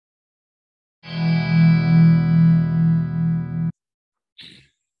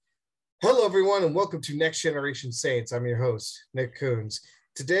Hello, everyone, and welcome to Next Generation Saints. I'm your host, Nick Coons.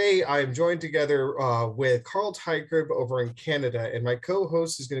 Today, I am joined together with Carl Tygrib over in Canada, and my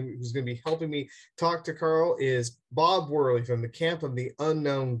co-host who's going to be helping me talk to Carl is Bob Worley from the Camp of the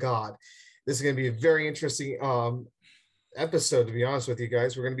Unknown God. This is going to be a very interesting episode, to be honest with you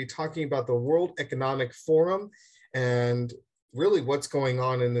guys. We're going to be talking about the World Economic Forum and really what's going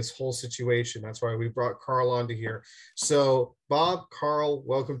on in this whole situation. That's why we brought Carl onto here. So, Bob, Carl,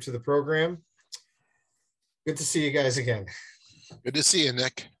 welcome to the program. Good to see you guys again. Good to see you,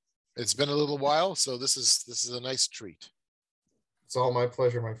 Nick. It's been a little while, so this is a nice treat. It's all my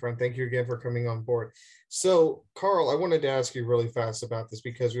pleasure, my friend. Thank you again for coming on board. So, Carl, I wanted to ask you really fast about this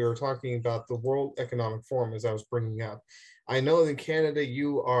because we were talking about the World Economic Forum as I was bringing up. I know in Canada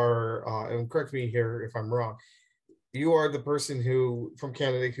you are, and correct me here if I'm wrong, you are the person from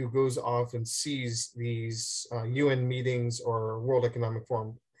Canada who goes off and sees these UN meetings or World Economic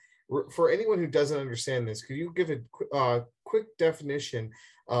Forum. For anyone who doesn't understand this, could you give a quick definition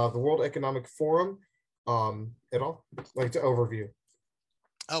of the World Economic Forum at all? Like to overview.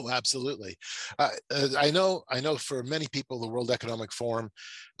 Oh, absolutely. I know for many people, the World Economic Forum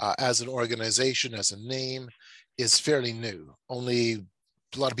as an organization, as a name, is fairly new. Only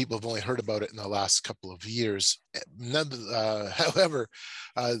a lot of people have only heard about it in the last couple of years. However,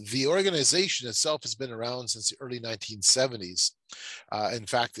 the organization itself has been around since the early 1970s. In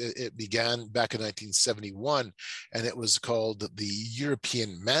fact, it began back in 1971, and it was called the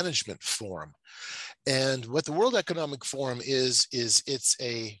European Management Forum. And what the World Economic Forum is it's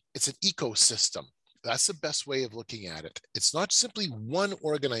an ecosystem. That's the best way of looking at it. It's not simply one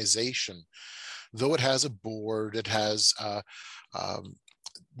organization, though it has a board, it has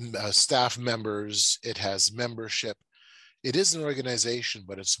staff members, it has membership. It is an organization,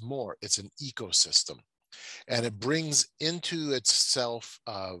 but it's more. It's an ecosystem. And it brings into itself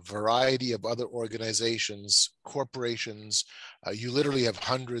a variety of other organizations, corporations. You literally have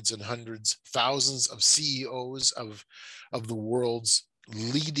hundreds and hundreds, thousands of CEOs of the world's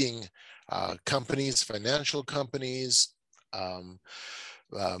leading companies, financial companies,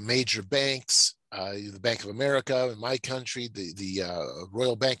 major banks, the Bank of America in my country, the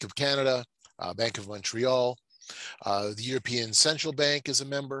Royal Bank of Canada, Bank of Montreal, the European Central Bank is a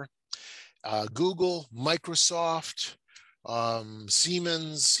member. Google, Microsoft,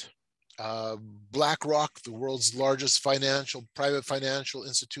 Siemens, BlackRock, the world's largest private financial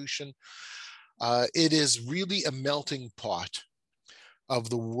institution. It is really a melting pot of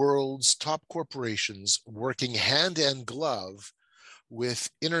the world's top corporations working hand in glove with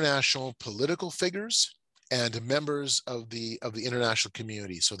international political figures and members of the international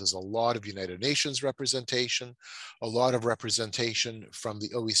community. So there's a lot of United Nations representation, a lot of representation from the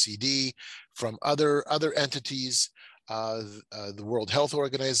OECD, from other entities, the World Health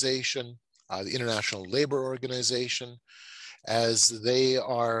Organization, the International Labor Organization, as they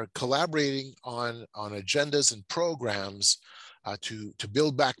are collaborating on agendas and programs to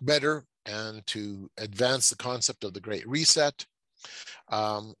build back better and to advance the concept of the Great Reset,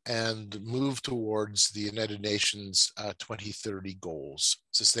 and move towards the United Nations 2030 goals,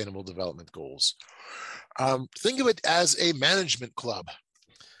 Sustainable Development Goals. Think of it as a management club.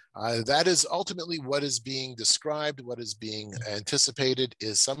 That is ultimately what is being described, what is being anticipated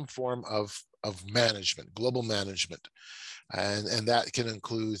is some form of management, global management. And that can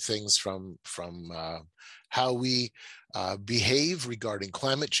include things from how we behave regarding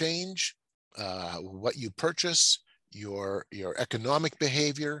climate change, what you purchase, your economic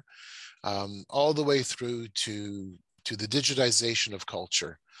behavior, all the way through to the digitization of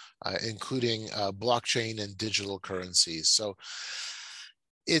culture, including blockchain and digital currencies. So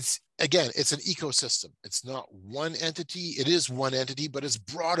it's an ecosystem. It's not one entity. It is one entity, but it's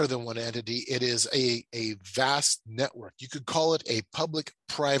broader than one entity. It is a vast network. You could call it a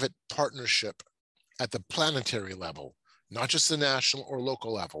public-private partnership at the planetary level, not just the national or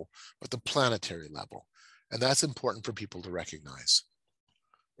local level, but the planetary level. And that's important for people to recognize.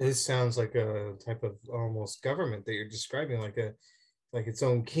 This sounds like a type of almost government that you're describing, like its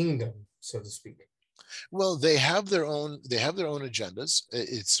own kingdom, so to speak. Well, they have their own agendas.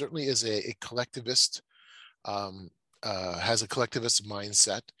 It certainly is a collectivist, has a collectivist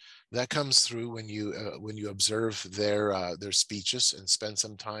mindset that comes through when you observe their speeches and spend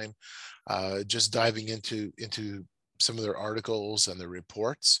some time just diving into some of their articles and their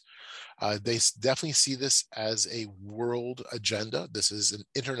reports. They definitely see this as a world agenda. This is an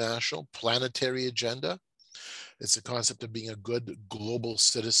international planetary agenda. It's a concept of being a good global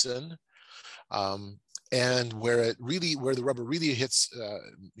citizen. And where the rubber really hits,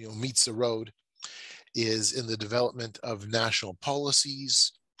 meets the road, is in the development of national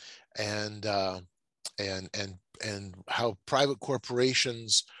policies, and how private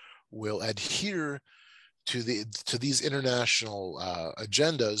corporations will adhere to these international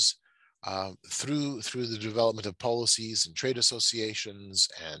agendas through the development of policies and trade associations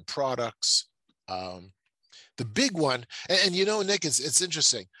and products. The big one, and you know, Nick, it's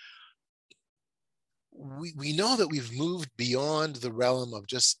interesting. We know that we've moved beyond the realm of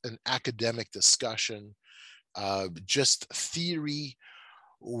just an academic discussion, just theory,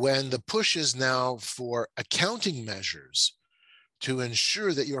 when the push is now for accounting measures to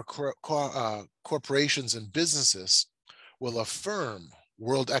ensure that your corporations and businesses will affirm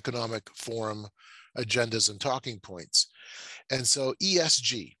World Economic Forum agendas and talking points. And so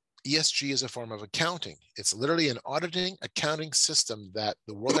ESG is a form of accounting. It's literally an auditing accounting system that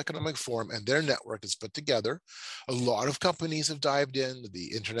the World Economic Forum and their network has put together. A lot of companies have dived in.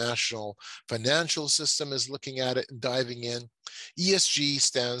 The international financial system is looking at it and diving in. ESG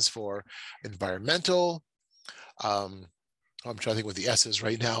stands for environmental, I'm trying to think what the S is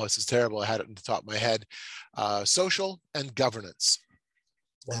right now. This is terrible. I had it on the top of my head. Social and governance.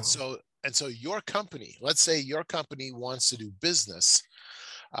 Wow. And so your company, let's say your company wants to do business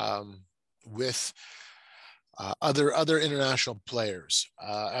with other international players.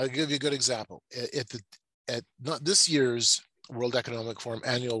 I'll give you a good example. At not this year's World Economic Forum,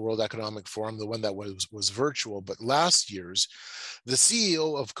 annual World Economic Forum, the one that was virtual, but last year's, the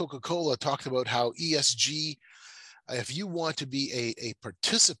CEO of Coca-Cola talked about how ESG, if you want to be a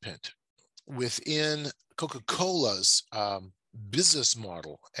participant within Coca-Cola's business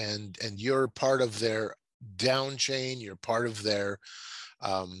model, and you're part of their down chain, you're part of their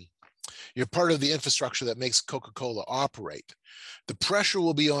you're part of the infrastructure that makes Coca-Cola operate. The pressure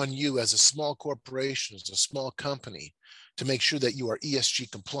will be on you as a small corporation, as a small company, to make sure that you are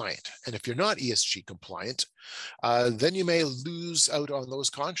ESG compliant. And if you're not ESG compliant, then you may lose out on those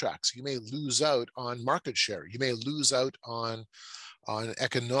contracts. You may lose out on market share. You may lose out on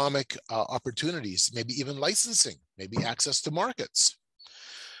economic opportunities, maybe even licensing, maybe access to markets.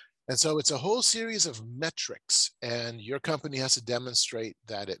 And so it's a whole series of metrics, and your company has to demonstrate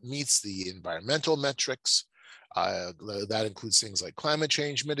that it meets the environmental metrics. That includes things like climate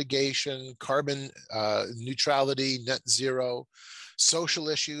change mitigation, carbon neutrality, net zero, social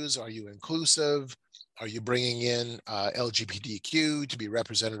issues. Are you inclusive? Are you bringing in LGBTQ to be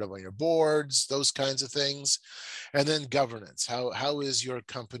representative on your boards? Those kinds of things. And then governance. How is your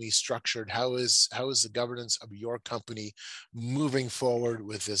company structured? How is the governance of your company moving forward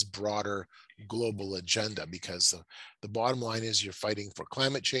with this broader global agenda? Because the bottom line is you're fighting for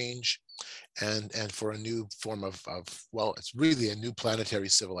climate change and for a new form of, well, it's really a new planetary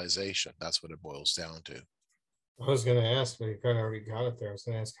civilization. That's what it boils down to. I was going to ask, but you kind of already got it there. I was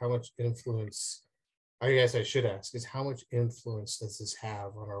going to ask how much influence, I guess I should ask, is how much influence does this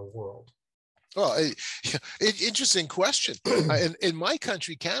have on our world? Well, interesting question. In my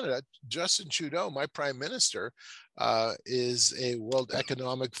country, Canada, Justin Trudeau, my prime minister, is a World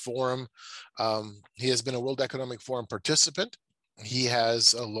Economic Forum. He has been a World Economic Forum participant. He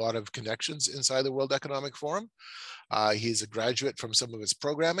has a lot of connections inside the World Economic Forum. He's a graduate from some of its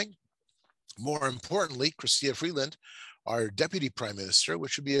programming. More importantly, Chrystia Freeland, our deputy prime minister,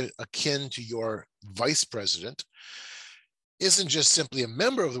 which would be akin to your vice president, isn't just simply a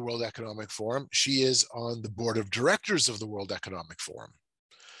member of the World Economic Forum. She is on the board of directors of the World Economic Forum.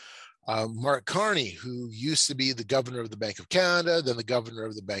 Mark Carney, who used to be the governor of the Bank of Canada, then the governor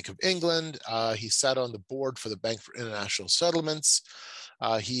of the Bank of England. He sat on the board for the Bank for International Settlements.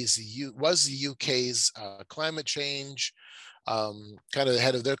 Was the UK's climate change, kind of the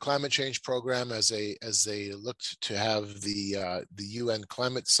head of their climate change program as they looked to have the UN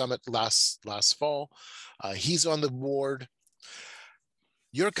climate summit last fall. He's on the board.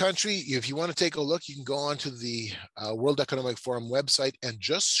 Your country, if you want to take a look, you can go onto the World Economic Forum website and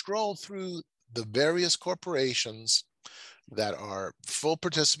just scroll through the various corporations that are full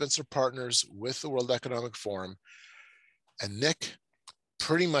participants or partners with the World Economic Forum. And Nick,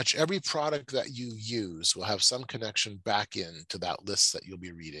 pretty much every product that you use will have some connection back into that list that you'll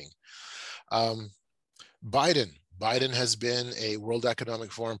be reading. Biden has been a World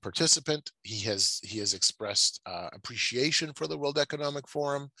Economic Forum participant. He has expressed appreciation for the World Economic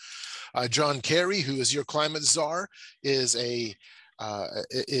Forum. John Kerry, who is your climate czar, is a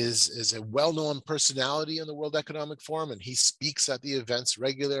well-known personality in the World Economic Forum, and he speaks at the events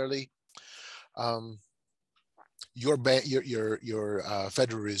regularly. Your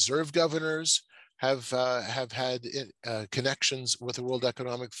Federal Reserve governors have had connections with the World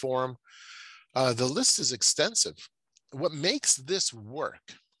Economic Forum. The list is extensive. What makes this work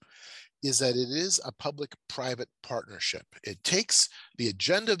is that it is a public-private partnership. It takes the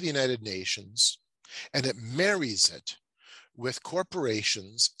agenda of the United Nations and it marries it with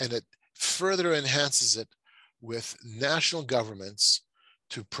corporations, and it further enhances it with national governments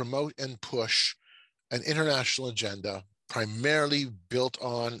to promote and push an international agenda primarily built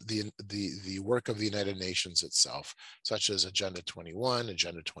on the work of the United Nations itself, such as Agenda 21,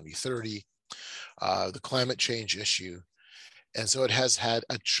 Agenda 2030, the climate change issue. And so it has had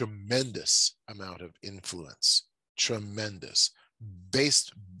a tremendous amount of influence, tremendous,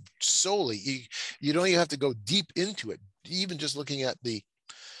 based solely, you don't even have to go deep into it, even just looking at the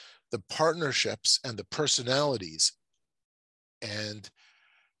partnerships and the personalities, and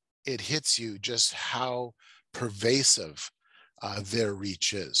it hits you just how pervasive their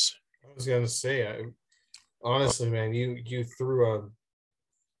reach is. I was gonna say, honestly, man, you threw a,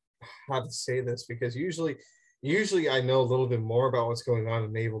 how to say this, because usually I know a little bit more about what's going on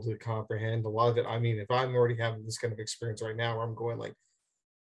and able to comprehend a lot of it. I mean, if I'm already having this kind of experience right now where I'm going like,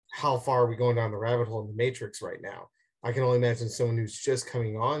 how far are we going down the rabbit hole in the matrix right now? I can only imagine someone who's just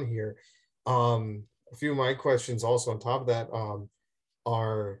coming on here. A few of my questions also on top of that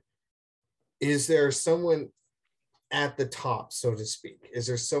are, is there someone at the top, so to speak? Is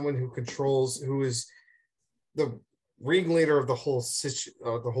there someone who controls, who is the ringleader of the whole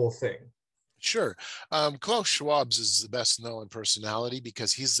the whole thing? Sure. Klaus Schwab's is the best known personality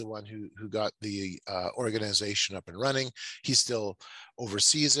because he's the one who got the organization up and running. He still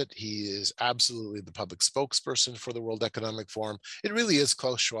oversees it. He is absolutely the public spokesperson for the World Economic Forum. It really is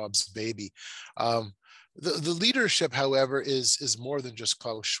Klaus Schwab's baby. The leadership, however, is more than just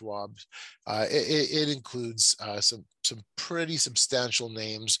Klaus Schwab. It includes some pretty substantial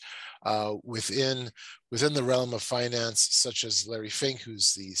names within the realm of finance, such as Larry Fink,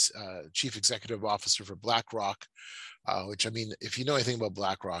 who's the chief executive officer for BlackRock. Which, I mean, if you know anything about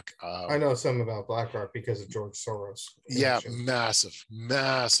BlackRock, I know some about BlackRock because of George Soros. Yeah, massive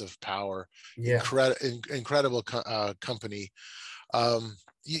power. Yeah, incredible company.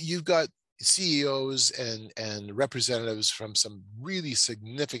 You've got CEOs and representatives from some really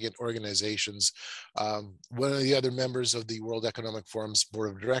significant organizations. One of the other members of the World Economic Forum's board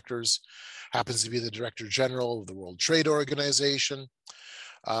of directors happens to be the Director General of the World Trade Organization.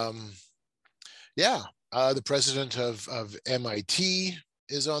 The president of MIT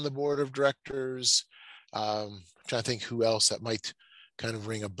is on the board of directors. I'm trying to think who else that might kind of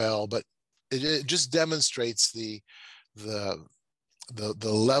ring a bell, but it just demonstrates the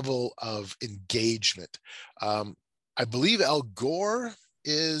level of engagement. I believe Al Gore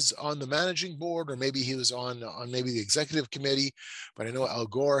is on the managing board, or maybe he was on maybe the executive committee, but I know Al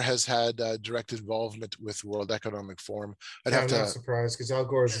Gore has had direct involvement with the World Economic Forum. I'm not surprised because Al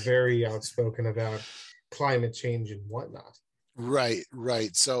Gore is very outspoken about climate change and whatnot. Right.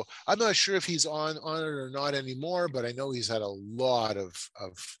 So I'm not sure if he's on it or not anymore, but I know he's had a lot of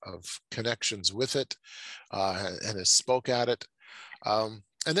connections with it and has spoke at it. And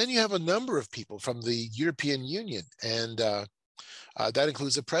then you have a number of people from the European Union, and that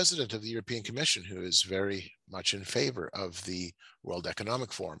includes the president of the European Commission, who is very much in favor of the World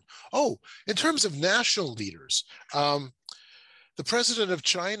Economic Forum. Oh, in terms of national leaders, the president of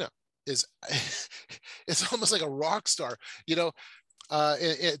China is it's almost like a rock star. You know,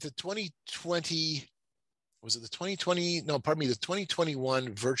 at the 2020, was it the 2020? No, pardon me, the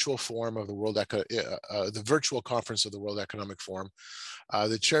 2021 virtual forum of the the virtual conference of the World Economic Forum.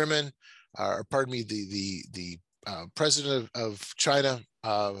 The chairman, or pardon me, the president of China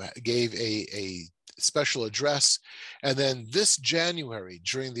gave a special address, and then this January,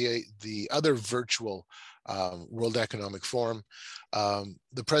 during the other virtual World Economic Forum,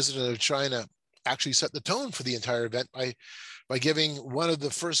 the president of China actually set the tone for the entire event by giving one of the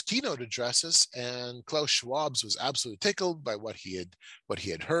first keynote addresses, and Klaus Schwab's was absolutely tickled by what he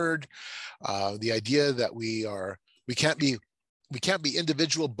had heard. The idea that we can't be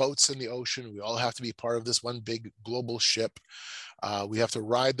individual boats in the ocean. We all have to be part of this one big global ship. We have to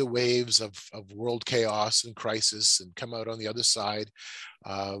ride the waves of world chaos and crisis and come out on the other side,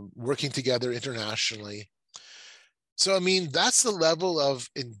 working together internationally. So, I mean, that's the level of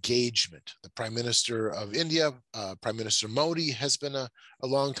engagement. The Prime Minister of India, Prime Minister Modi, has been a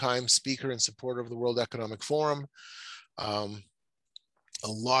long-time speaker and supporter of the World Economic Forum. A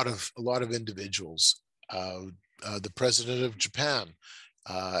lot of individuals. The president of Japan,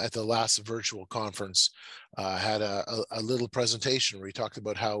 at the last virtual conference, had a little presentation where he talked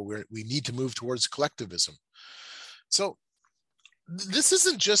about how we need to move towards collectivism. So these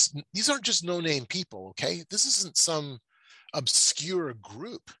aren't just no-name people, okay? This isn't some obscure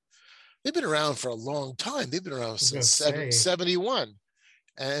group. They've been around for a long time. They've been around since 71.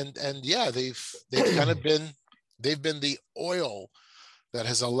 And yeah, they've kind of been the oil that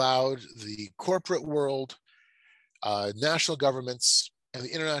has allowed the corporate world, national governments, and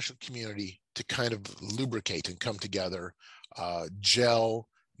the international community to kind of lubricate and come together, gel,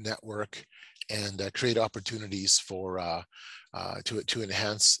 network, and create opportunities for to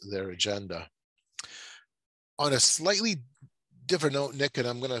enhance their agenda. On a slightly different note, Nick, and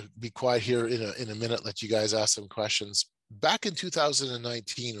I'm going to be quiet here in a minute, let you guys ask some questions. Back in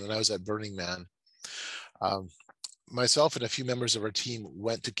 2019, when I was at Burning Man, myself and a few members of our team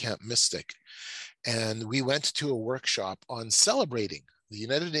went to Camp Mystic, and we went to a workshop on celebrating the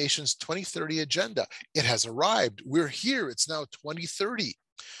United Nations 2030 agenda. It has arrived. We're here. It's now 2030.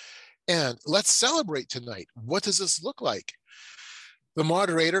 And let's celebrate tonight. What does this look like? The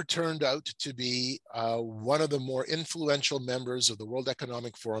moderator turned out to be one of the more influential members of the World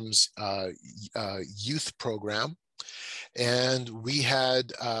Economic Forum's youth program. And we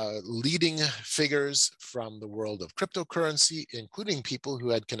had leading figures from the world of cryptocurrency, including people who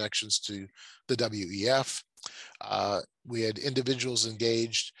had connections to the WEF. We had individuals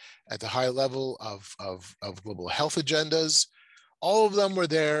engaged at the high level of global health agendas. All of them were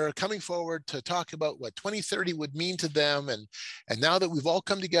there coming forward to talk about what 2030 would mean to them. And now that we've all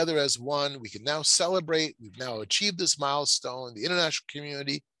come together as one, we can now celebrate. We've now achieved this milestone. The international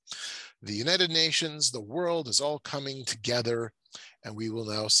community, the United Nations, the world is all coming together, and we will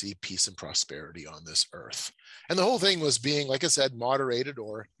now see peace and prosperity on this earth. And the whole thing was being, like I said, moderated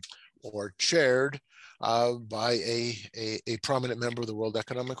or chaired by a prominent member of the World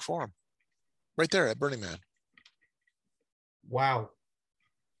Economic Forum, right there at Burning Man. Wow.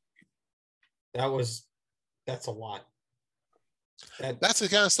 That's a lot. That's the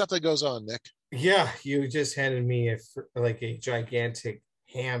kind of stuff that goes on, Nick. Yeah, you just handed me a gigantic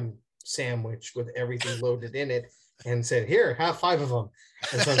ham sandwich with everything loaded in it and said, here, have 5 of them.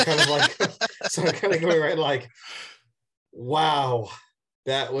 And so I'm kind of like, going right like, wow,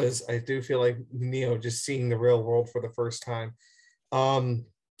 I do feel like Neo just seeing the real world for the first time.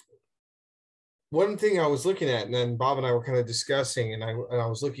 One thing I was looking at, and then Bob and I were kind of discussing, and I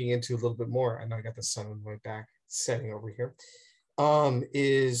was looking into a little bit more, and I got the sun on my back setting over here,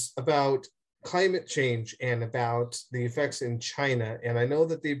 is about climate change and about the effects in China. And I know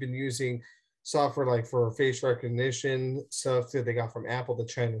that they've been using software like for face recognition stuff that they got from Apple that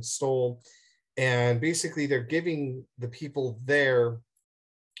China stole. And basically they're giving the people there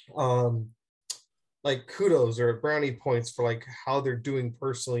like kudos or brownie points for like how they're doing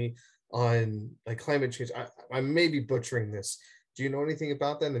personally on like climate change. I may be butchering this. Do you know anything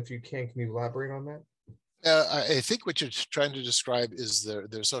about that? And if you can you elaborate on that? I think what you're trying to describe is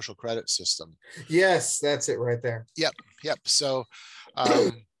their social credit system. Yes, that's it right there. Yep. So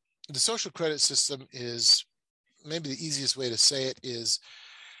the social credit system is, maybe the easiest way to say it is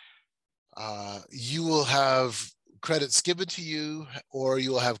you will have credits given to you, or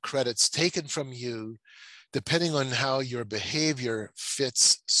you will have credits taken from you, depending on how your behavior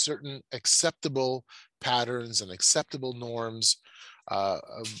fits certain acceptable patterns and acceptable norms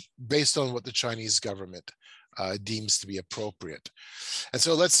based on what the Chinese government deems to be appropriate. And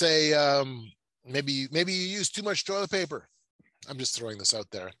so let's say maybe you use too much toilet paper. I'm just throwing this out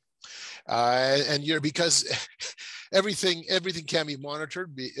there. And because everything can be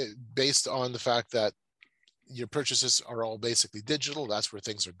monitored based on the fact that your purchases are all basically digital. That's where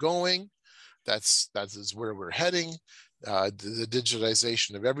things are going. That is where we're heading. The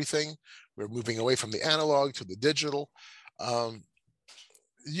digitization of everything. We're moving away from the analog to the digital.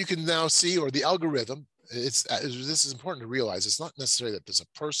 You can now see, or the algorithm, this is important to realize, it's not necessarily that there's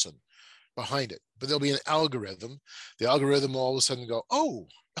a person behind it, but there'll be an algorithm. The algorithm will all of a sudden go, oh,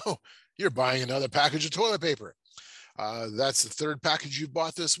 you're buying another package of toilet paper. That's the 3rd package you've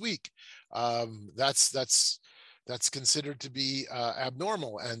bought this week. That's considered to be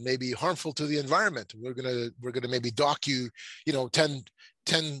abnormal and maybe harmful to the environment. We're gonna maybe dock you,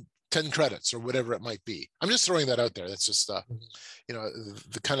 10 credits or whatever it might be. I'm just throwing that out there. That's just the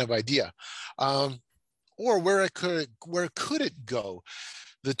kind of idea. Or where could it go?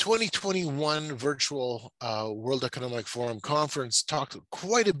 The 2021 virtual World Economic Forum conference talked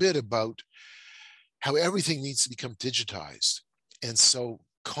quite a bit about how everything needs to become digitized. And so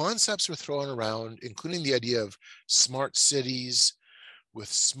concepts were thrown around, including the idea of smart cities with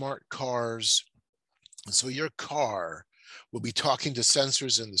smart cars. And so your car will be talking to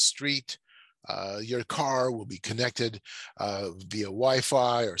sensors in the street. Your car will be connected via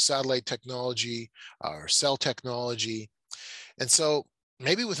Wi-Fi or satellite technology or cell technology. And so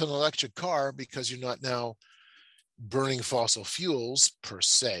maybe with an electric car, because you're not now burning fossil fuels per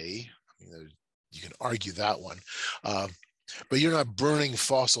se, I mean, you can argue that one. but you're not burning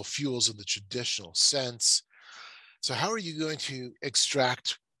fossil fuels in the traditional sense. So how are you going to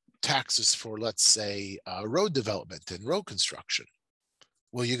extract taxes for, let's say, road development and road construction?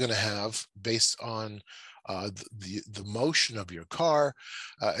 Well, you're going to have, based on the motion of your car,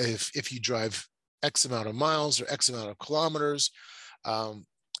 if you drive X amount of miles or X amount of kilometers,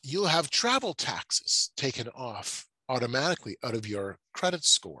 you'll have travel taxes taken off automatically out of your credit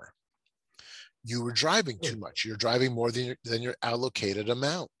score. You were driving too much. You're driving more than your allocated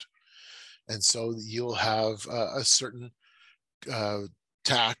amount. And so you'll have a certain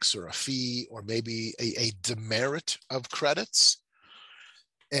tax or a fee, or maybe a demerit of credits.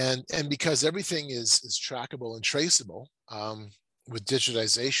 And because everything is trackable and traceable with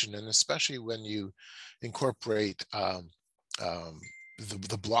digitization, and especially when you incorporate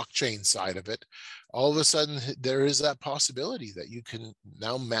the blockchain side of it, all of a sudden there is that possibility that you can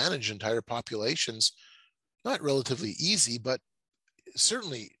now manage entire populations. Not relatively easy, but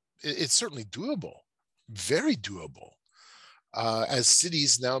certainly it's certainly doable, very doable, as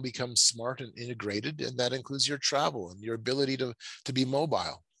cities now become smart and integrated, and that includes your travel and your ability to be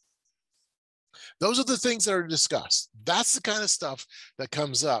mobile. Those are the things that are discussed. That's the kind of stuff that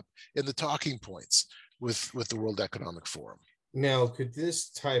comes up in the talking points with the World Economic Forum. Now, could this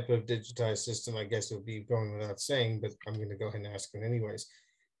type of digitized system, I guess it would be going without saying, but I'm going to go ahead and ask it anyways.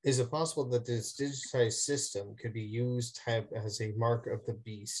 Is it possible that this digitized system could be used as a mark of the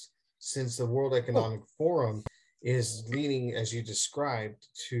beast, since the World Economic Forum is leaning, as you described,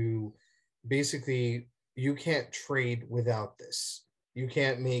 to basically you can't trade without this. You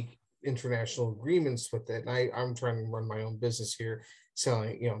can't make international agreements with it. And I'm trying to run my own business here,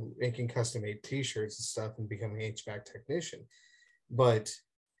 selling, making custom made t-shirts and stuff and becoming an HVAC technician. But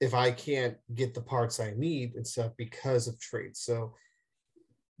if I can't get the parts I need and stuff because of trade. So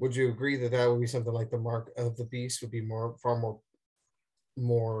would you agree that that would be something like the mark of the beast would be far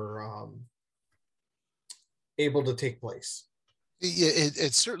more able to take place? Yeah,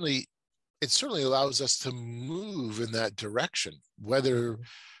 it certainly allows us to move in that direction. Whether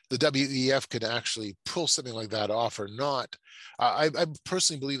the WEF can actually pull something like that off or not, I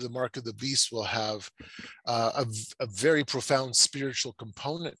personally believe the mark of the beast will have a very profound spiritual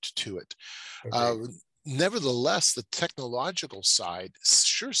component to it. Nevertheless, the technological side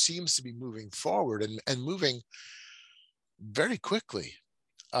sure seems to be moving forward and moving very quickly.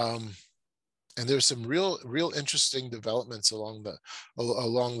 And there's some real interesting developments along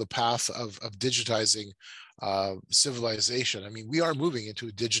the path of digitizing civilization. I mean, we are moving into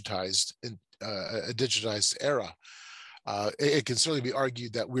a digitized era. It can certainly be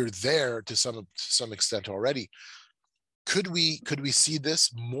argued that we're there to some extent already. Could we see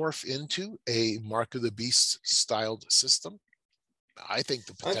this morph into a mark of the beast styled system? I think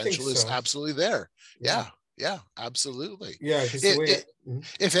the potential is absolutely there. Yeah, absolutely. Yeah,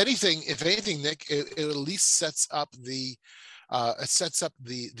 if anything, Nick, it at least sets up the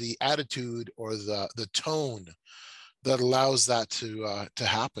attitude or the tone that allows that to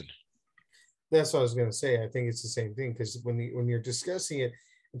happen. That's what I was going to say. I think it's the same thing, because when you're discussing it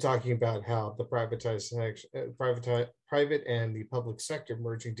and talking about how the private and the public sector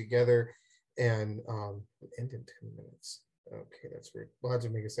merging together and end in 10 minutes. Okay, that's weird. We'll have to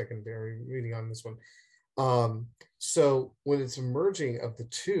make a secondary reading on this one. So when it's a merging of the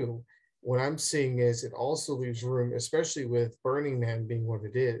two, what I'm seeing is it also leaves room, especially with Burning Man being what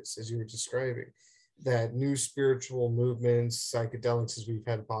it is, as you were describing, that new spiritual movements, psychedelics, as we've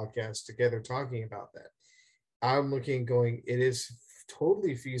had a podcast together talking about that. I'm looking going, it is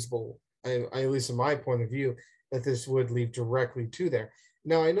totally feasible, at least in my point of view, that this would lead directly to there.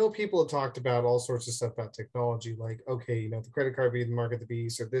 Now, I know people have talked about all sorts of stuff about technology, like, okay, the credit card being the mark of the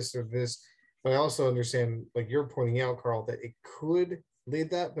beast or this, but I also understand, like you're pointing out, Carl, that it could lead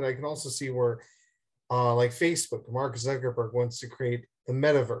that, but I can also see where, like Facebook, Mark Zuckerberg wants to create the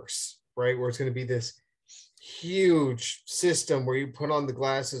metaverse, right? Where it's going to be this huge system where you put on the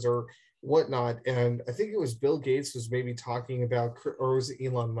glasses or whatnot. And I think it was Bill Gates was maybe talking about, or was it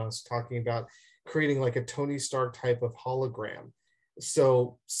Elon Musk talking about creating like a Tony Stark type of hologram.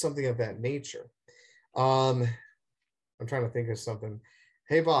 So something of that nature. I'm trying to think of something.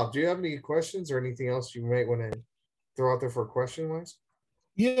 Hey, Bob, do you have any questions or anything else you might want to throw out there for a question wise?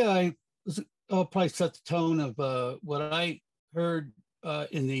 Yeah, I'll probably set the tone of what I heard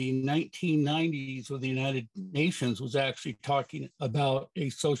in the 1990s with the United Nations was actually talking about a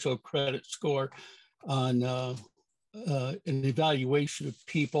social credit score on an evaluation of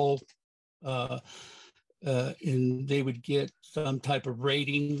people, and they would get some type of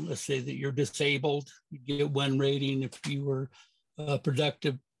rating. Let's say that you're disabled, you get one rating. If you were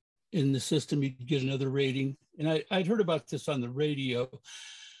productive in the system, you'd get another rating. And I'd heard about this on the radio,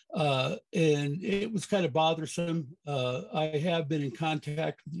 and it was kind of bothersome. I have been in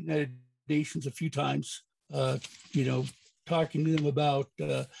contact with the United Nations a few times, talking to them about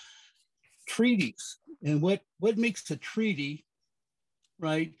treaties and what makes a treaty,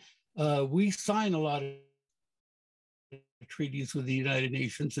 right? We sign a lot of treaties with the United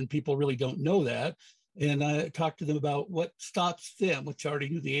Nations, and people really don't know that. And I talked to them about what stops them, which I already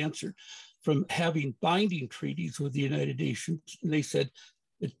knew the answer, from having binding treaties with the United Nations. And they said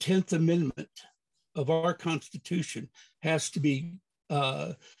the 10th Amendment of our Constitution has to be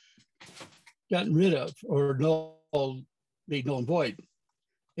gotten rid of or made null and void.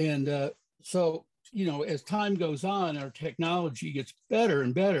 And so, as time goes on, our technology gets better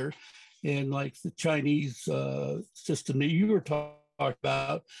and better. And like the Chinese system that you were talking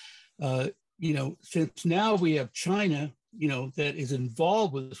about, since now we have China, that is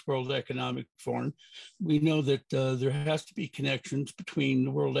involved with this World Economic Forum, we know that there has to be connections between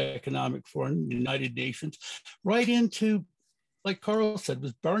the World Economic Forum, the United Nations, right into, like Carl said,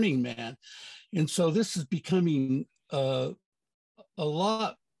 with Burning Man. And so this is becoming a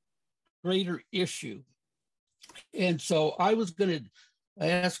lot greater issue. And so I was going to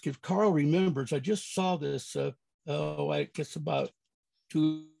ask if Carl remembers. I just saw this, I guess about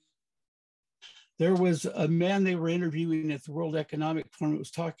 2. There was a man they were interviewing at the World Economic Forum that was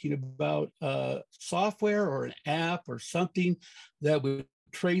talking about software or an app or something that would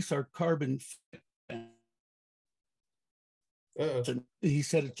trace our carbon footprint. He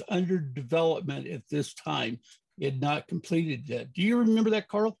said it's under development at this time. It had not completed yet. Do you remember that,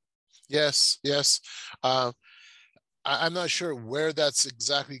 Carl? Yes. I'm not sure where that's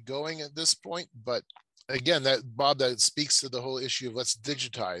exactly going at this point, but again, that speaks to the whole issue of let's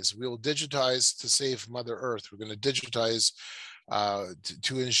digitize. We will digitize to save Mother Earth. We're going to digitize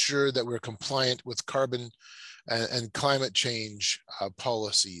to ensure that we're compliant with carbon and climate change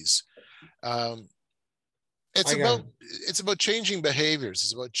policies. It's about changing behaviors.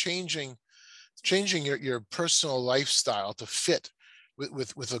 It's about changing your personal lifestyle to fit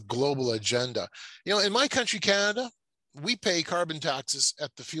with a global agenda. In my country, Canada, we pay carbon taxes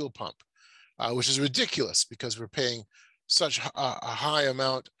at the fuel pump, which is ridiculous because we're paying such a high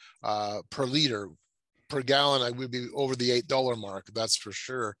amount per liter. Per gallon, I would be over the $8 mark, that's for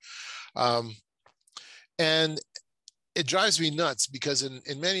sure. And it drives me nuts because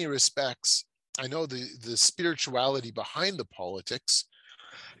in many respects, I know the spirituality behind the politics,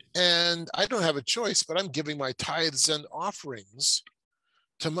 and I don't have a choice, but I'm giving my tithes and offerings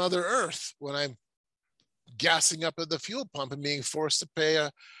to Mother Earth when I'm gassing up at the fuel pump and being forced to pay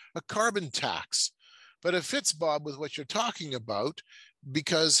a carbon tax. But it fits, Bob, with what you're talking about,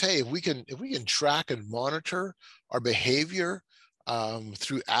 because hey, if we can track and monitor our behavior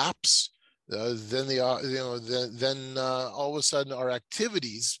through apps, then all of a sudden our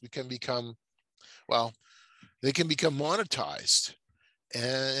activities can become monetized,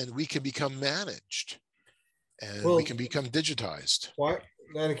 and we can become managed, and we can become digitized. Why,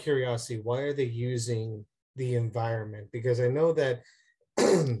 out of curiosity, why are they using the environment? Because I know that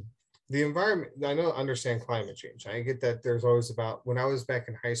the environment, I understand climate change. I get that there's always about, when I was back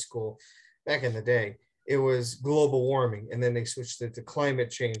in high school, back in the day, it was global warming, and then they switched it to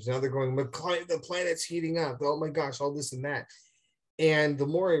climate change. Now they're going, the planet's heating up. Oh my gosh, all this and that. And the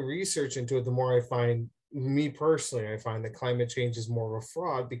more I research into it, the more I find, me personally, I find that climate change is more of a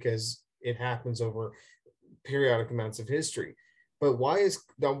fraud because it happens over periodic amounts of history. But why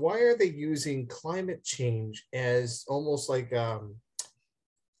are they using climate change as almost like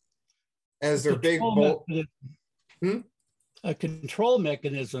as their big a control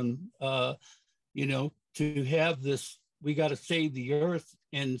mechanism, to have this, we got to save the earth.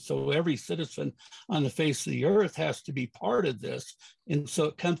 And so every citizen on the face of the earth has to be part of this. And so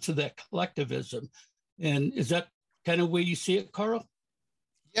it comes to that collectivism. And is that kind of where you see it, Carl?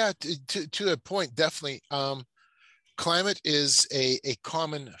 Yeah, to a point, definitely. Climate is a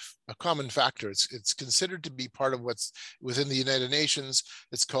common factor. It's considered to be part of what's within the United Nations.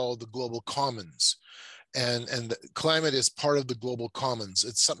 It's called the global commons, and the climate is part of the global commons.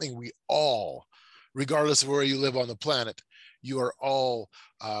 It's something we all, regardless of where you live on the planet, you are all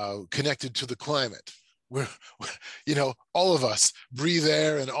connected to the climate. We're all of us breathe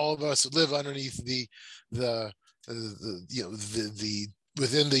air, and all of us live underneath the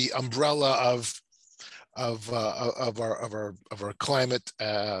within the umbrella of our climate.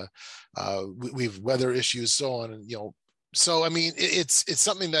 We've weather issues, so on, and so I mean, it's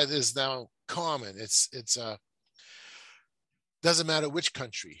something that is now common. It's doesn't matter which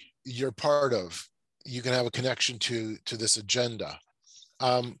country you're part of, you can have a connection to this agenda.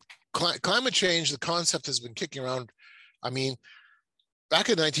 climate change, the concept has been kicking around. I mean, back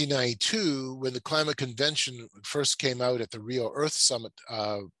in 1992, when the Climate Convention first came out at the Rio Earth Summit,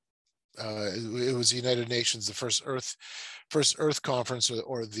 it was the United Nations, the first Earth conference,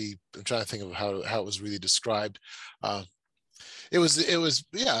 or the, I'm trying to think of how it was really described. It was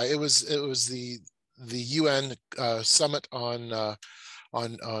the UN summit on the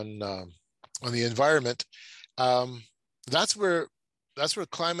environment. That's where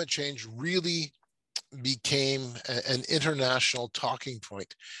climate change really became an international talking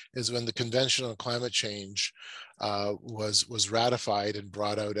point, is when the Convention on Climate Change was ratified and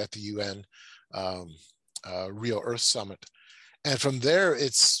brought out at the UN Rio Earth Summit. And from there,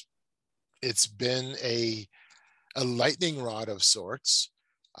 it's been a lightning rod of sorts,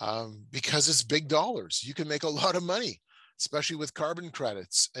 because it's big dollars. You can make a lot of money, especially with carbon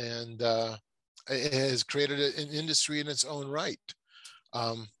credits, and it has created an industry in its own right.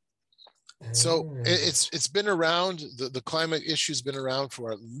 So it's been around. The climate issue has been around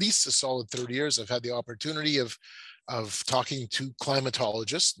for at least a solid 30 years. I've had the opportunity of talking to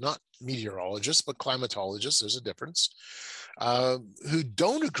climatologists, not meteorologists, but climatologists. There's a difference. Who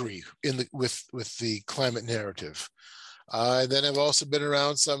don't agree with the climate narrative. Then I've also been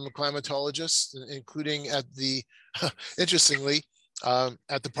around some climatologists, including at the, interestingly,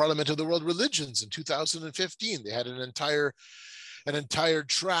 at the Parliament of the World Religions in 2015. They had an entire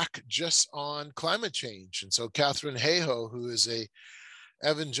track just on climate change. And so Katharine Hayhoe, who is a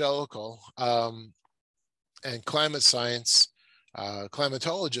evangelical and climate science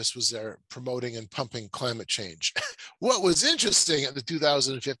climatologist, was there promoting and pumping climate change. What was interesting at the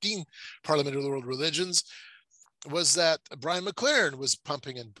 2015 Parliament of the World Religions was that Brian McLaren was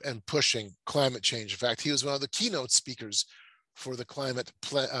pumping and pushing climate change. In fact, he was one of the keynote speakers for the climate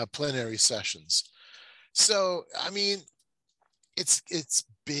plenary sessions. So, I mean, it's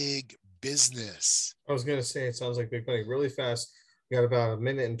big business. I was going to say, it sounds like big money. Really fast. We got about 1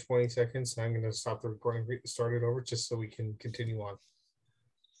 minute and 20 seconds. I'm going to stop the recording, start it over just so we can continue on.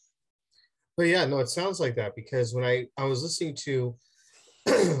 But yeah, no, it sounds like that, because when I was listening to,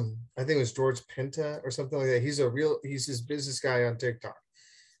 I think it was George Penta or something like that. He's this business guy on TikTok,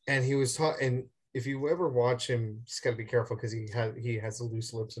 and he was talking. And if you ever watch him, just got to be careful, because he has the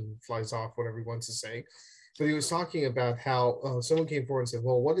loose lips and flies off whatever he wants to say. But he was talking about how someone came forward and said,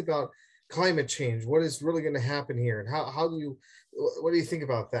 "Well, what about climate change? What is really going to happen here? And what do you think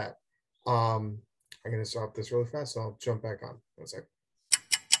about that?" I'm going to stop this really fast, so I'll jump back on. 1 second.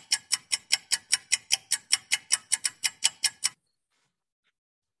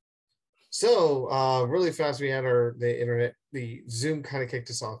 So really fast, we had the Zoom kind of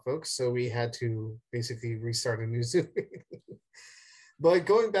kicked us off, folks. So we had to basically restart a new Zoom. But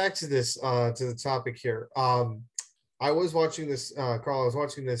going back to this, to the topic here, I was watching this, Carl, I was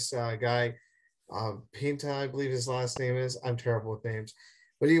watching this guy, Pinta, I believe his last name is. I'm terrible with names.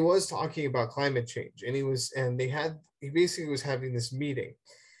 But he was talking about climate change, and he basically was having this meeting,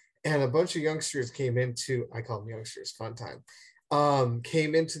 and a bunch of youngsters came into, I call them youngsters, fun time,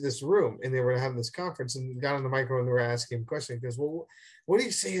 came into this room, and they were having this conference, and got on the microphone and they were asking him questions. He goes, "Well, what do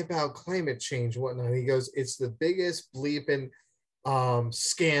you say about climate change and whatnot?" And he goes, "It's the biggest bleeping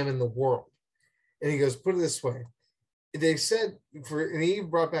scam in the world." And he goes, "Put it this way. They said, and he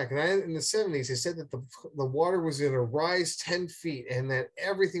brought back, in the 70s, they said that the water was going to rise 10 feet and that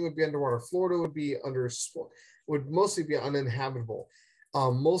everything would be underwater. Florida would mostly be uninhabitable.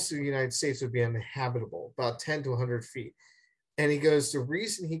 Most of the United States would be uninhabitable, about 10 to 100 feet. And he goes, the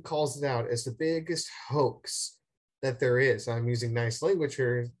reason he calls it out as the biggest hoax that there is, I'm using nice language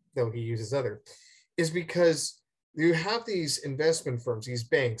here, though he uses other, is because you have these investment firms, these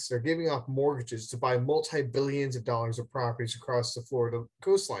banks, they're giving off mortgages to buy multi-billions of dollars of properties across the Florida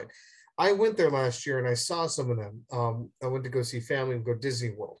coastline. I went there last year and I saw some of them. I went to go see family and go to Disney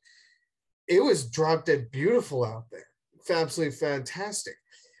World. It was drop dead beautiful out there. Absolutely fantastic.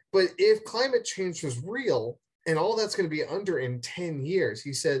 But if climate change was real and all that's going to be under in 10 years,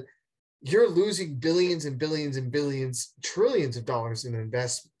 he said, you're losing billions and billions and billions, trillions of dollars in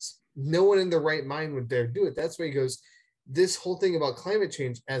investments. No one in their right mind would dare do it. That's why he goes, this whole thing about climate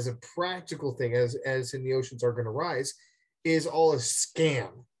change as a practical thing, as in the oceans are going to rise, is all a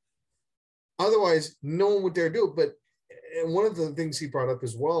scam. Otherwise, no one would dare do it. But one of the things he brought up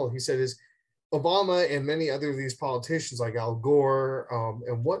as well, he said, is Obama and many other of these politicians like Al Gore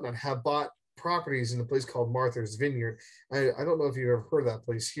and whatnot have bought properties in a place called Martha's Vineyard. I don't know if you've ever heard of that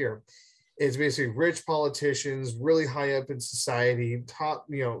place here. It's basically rich politicians, really high up in society, top,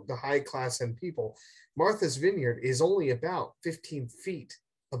 the high class end people. Martha's Vineyard is only about 15 feet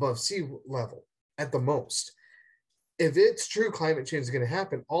above sea level at the most. if it's true climate change is going to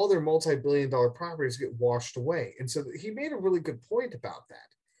happen, all their multi-billion-dollar properties get washed away. And so he made a really good point about that.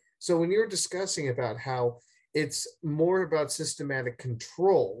 So when you're discussing about how it's more about systematic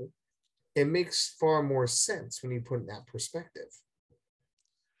control, it makes far more sense when you put it in that perspective.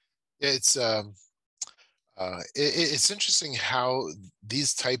 It's interesting how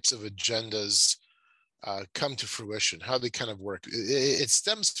these types of agendas come to fruition, how they kind of work. It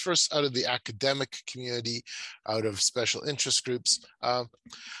stems first out of the academic community, out of special interest groups. I'm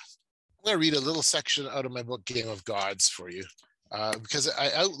going to read a little section out of my book, Game of Gods, for you, because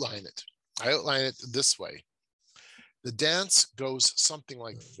I outline it. I outline it this way. The dance goes something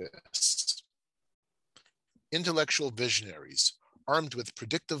like this. Intellectual visionaries, armed with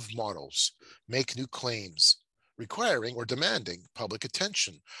predictive models, make new claims, requiring or demanding public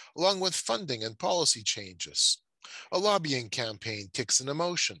attention, along with funding and policy changes. A lobbying campaign kicks into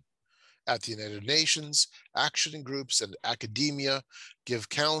motion. At the United Nations, action groups and academia give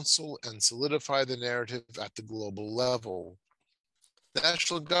counsel and solidify the narrative at the global level.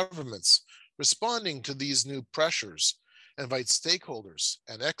 National governments, responding to these new pressures, invite stakeholders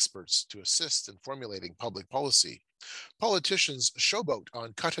and experts to assist in formulating public policy. Politicians showboat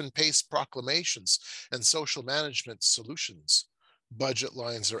on cut and paste proclamations and social management solutions. Budget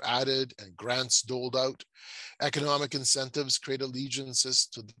lines are added and grants doled out. Economic incentives create allegiances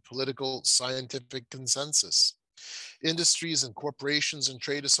to the political scientific consensus. Industries and corporations and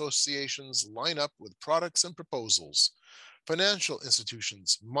trade associations line up with products and proposals. Financial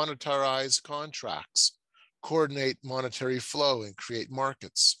institutions monetize contracts, coordinate monetary flow, and create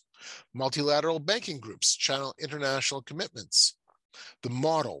markets. Multilateral banking groups channel international commitments. The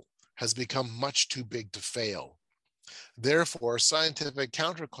model has become much too big to fail. Therefore, scientific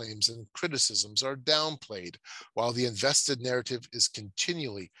counterclaims and criticisms are downplayed, while the invested narrative is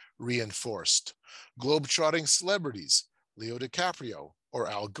continually reinforced. Globe-trotting celebrities, Leo DiCaprio, or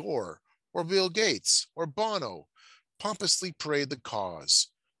Al Gore, or Bill Gates, or Bono, pompously parade the cause.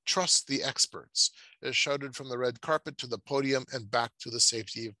 Trust the experts, is shouted from the red carpet to the podium and back to the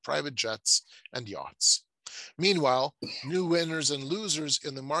safety of private jets and yachts. Meanwhile, new winners and losers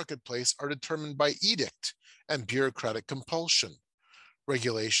in the marketplace are determined by edict and bureaucratic compulsion.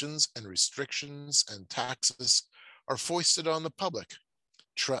 Regulations and restrictions and taxes are foisted on the public.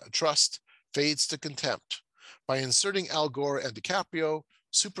 Trust fades to contempt. By inserting Al Gore and DiCaprio,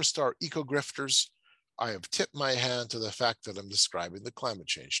 superstar eco-grifters, I have tipped my hand to the fact that I'm describing the climate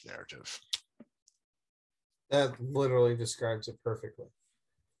change narrative. That literally describes it perfectly.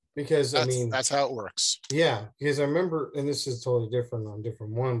 Because that's how it works. Yeah, because I remember, and this is totally different on a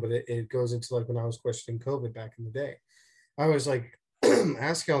different one, but it goes into like when I was questioning COVID back in the day. I was like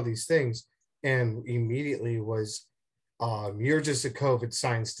asking all these things, and immediately was, you're just a COVID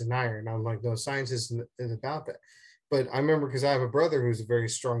science denier. And I'm like, no, science isn't about that. But I remember, because I have a brother who's a very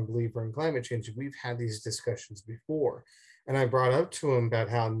strong believer in climate change. We've had these discussions before. And I brought up to him about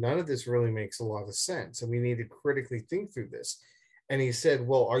how none of this really makes a lot of sense. And we need to critically think through this. And he said,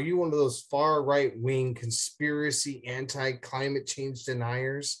 well, are you one of those far right wing conspiracy anti-climate change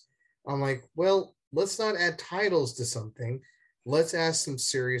deniers? I'm like, well, let's not add titles to something. Let's ask some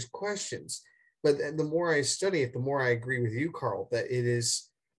serious questions. But the more I study it, the more I agree with you, Carl, that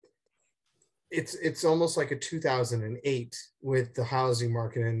it's almost like a 2008 with the housing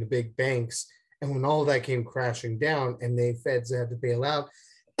market and the big banks. And when all of that came crashing down and the feds had to bail out,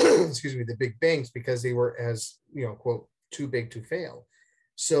 excuse me, the big banks, because they were, as you know, quote, too big to fail.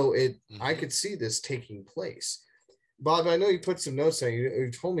 So I could see this taking place. Bob, I know you put some notes on.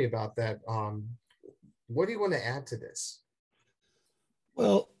 You told me about that. What do you want to add to this?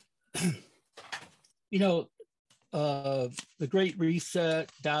 Well, you know, the Great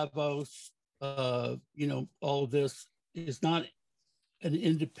Reset, Davos, you know, all of this is not an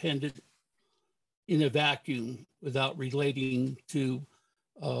independent in a vacuum without relating to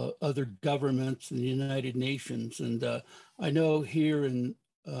other governments and the United Nations. And I know here in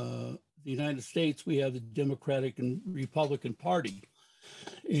the United States, we have the Democratic and Republican Party.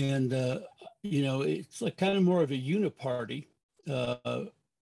 And, you know, it's like kind of more of a uniparty,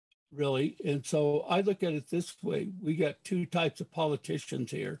 really. And so I look at it this way. We got two types of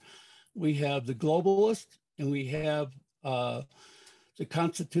politicians here. We have the globalist and we have the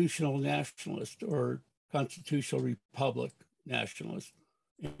constitutional nationalist or constitutional republic nationalist.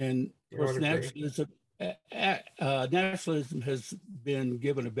 And of course, nationalism has been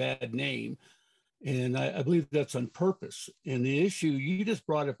given a bad name. And I believe that's on purpose. And the issue, you just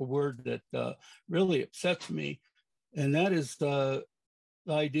brought up a word that really upsets me. And that is the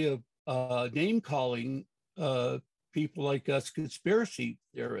idea of name calling people like us conspiracy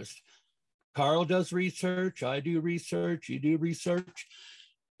theorists. Carl does research, I do research, you do research,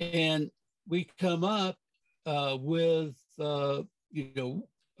 and we come up with a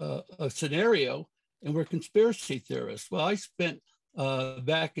scenario, and we're conspiracy theorists. Well, I spent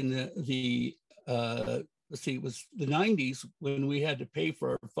back in the let's see, it was the 90s when we had to pay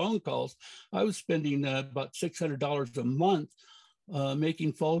for our phone calls. I was spending about $600 a month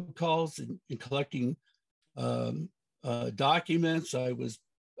making phone calls and collecting documents. I was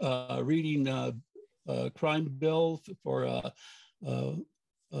reading crime bill for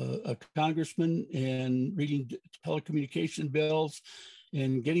a congressman and reading telecommunication bills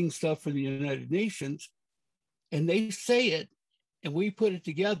and getting stuff from the United Nations. And they say it, and we put it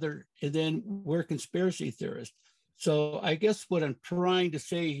together, and then we're conspiracy theorists. So I guess what I'm trying to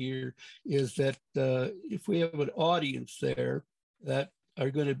say here is that if we have an audience there that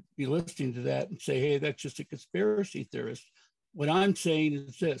are going to be listening to that and say, hey, that's just a conspiracy theorist, what I'm saying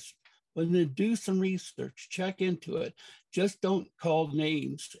is this: when they do some research, check into it. Just don't call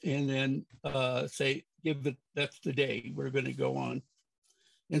names and then say, give it, that's the day we're going to go on.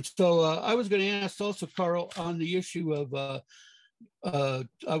 And so I was going to ask also, Carl, on the issue of,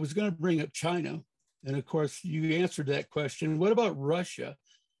 I was going to bring up China. And of course, you answered that question. What about Russia?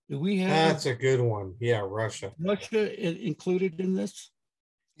 Do we have— That's a good one. Yeah, Russia. Russia included in this?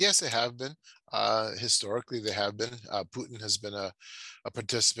 Yes, they have been. Historically, they have been. Putin has been a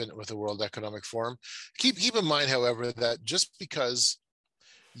participant with the World Economic Forum. Keep in mind, however, that just because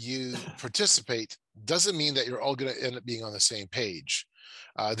you participate doesn't mean that you're all going to end up being on the same page.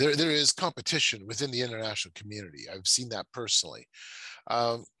 There is competition within the international community. I've seen that personally.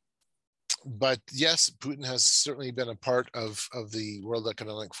 But yes, Putin has certainly been a part of the World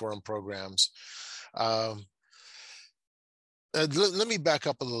Economic Forum programs. Let me back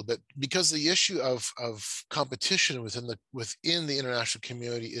up a little bit, because the issue of competition within the international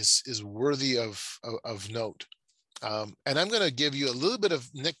community is worthy of note. And I'm going to give you a little bit of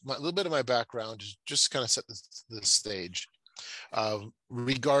my background to just kind of set the stage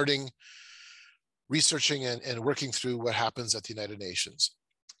regarding researching and working through what happens at the United Nations.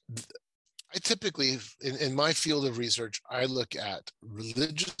 I typically, in my field of research, I look at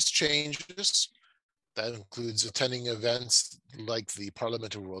religious changes. That includes attending events like the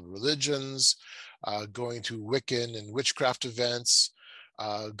Parliament of World Religions, going to Wiccan and witchcraft events,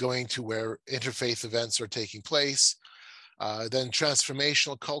 going to where interfaith events are taking place, then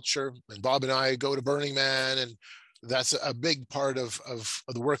transformational culture. And Bob and I go to Burning Man, and that's a big part of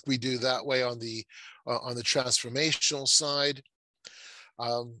the work we do that way on the transformational side.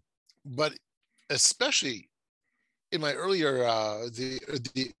 But especially in my earlier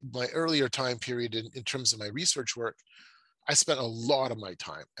my earlier time period in terms of my research work, I spent a lot of my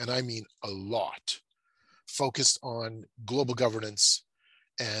time, and I mean a lot, focused on global governance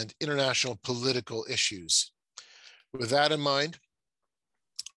and international political issues. With that in mind,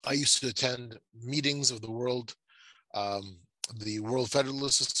 I used to attend meetings of the World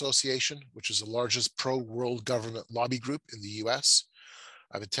Federalist Association, which is the largest pro-world government lobby group in the US.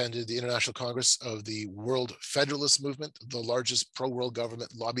 I've attended the International Congress of the World Federalist Movement, the largest pro-world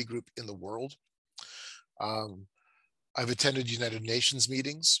government lobby group in the world. I've attended United Nations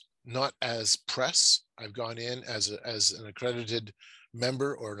meetings, not as press. I've gone in as an accredited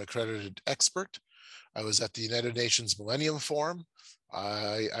member or an accredited expert. I was at the United Nations Millennium Forum.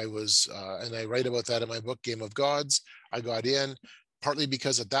 I was, and I write about that in my book, Game of Gods. I got in partly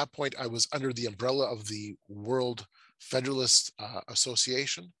because at that point I was under the umbrella of the World Federalist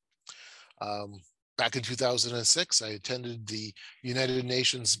Association. Back in 2006, I attended the United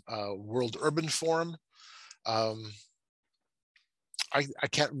Nations World Urban Forum. I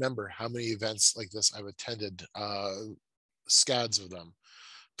can't remember how many events like this I've attended, scads of them.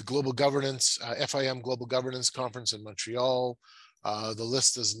 The Global Governance, FIM Global Governance Conference in Montreal, the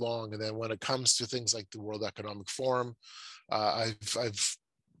list is long. And then when it comes to things like the World Economic Forum, I've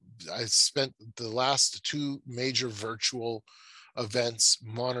spent the last two major virtual events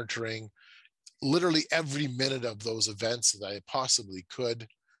monitoring literally every minute of those events that I possibly could.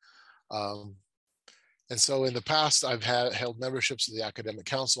 And so in the past, I've held memberships of the Academic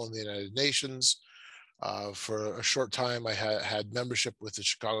Council in the United Nations. For a short time, I had membership with the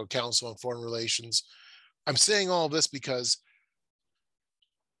Chicago Council on Foreign Relations. I'm saying all this because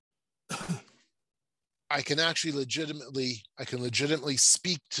I can legitimately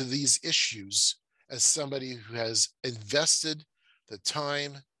speak to these issues as somebody who has invested the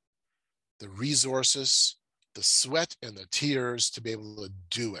time, the resources, the sweat and the tears to be able to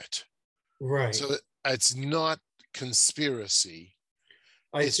do it. Right. So it's not conspiracy.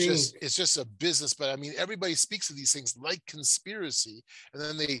 It's just a business. But I mean, everybody speaks of these things like conspiracy, and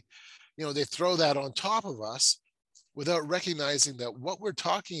then they they throw that on top of us without recognizing that what we're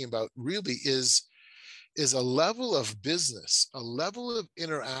talking about really is a level of business, a level of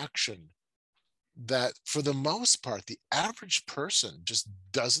interaction that for the most part, the average person just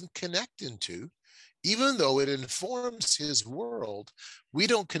doesn't connect into. Even though it informs his world, we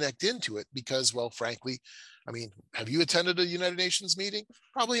don't connect into it because, well, frankly, I mean, have you attended a United Nations meeting?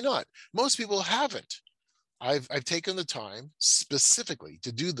 Probably not. Most people haven't. I've taken the time specifically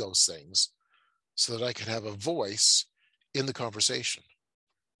to do those things so that I could have a voice in the conversation.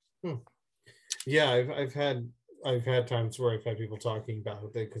 Yeah, I've had times where I've had people talking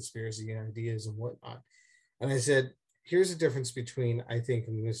about the conspiracy ideas and whatnot, and I said, here's the difference between, I think,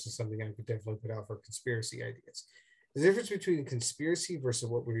 and this is something I could definitely put out for conspiracy ideas. The difference between conspiracy versus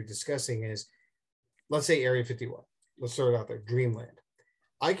what we're discussing is, let's say Area 51. Let's throw it out there, Dreamland.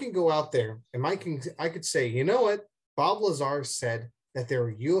 I can go out there and I could say, you know what? Bob Lazar said that there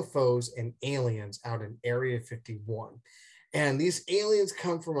are UFOs and aliens out in Area 51. And these aliens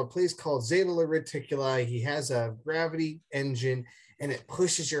come from a place called Zeta Reticuli. He has a gravity engine and it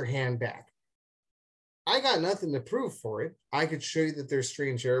pushes your hand back. I got nothing to prove for it. I could show you that there's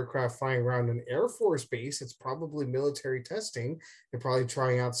strange aircraft flying around an Air Force base. It's probably military testing. They're probably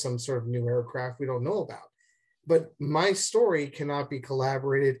trying out some sort of new aircraft we don't know about. But my story cannot be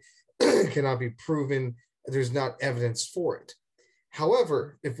collaborated, cannot be proven. There's not evidence for it.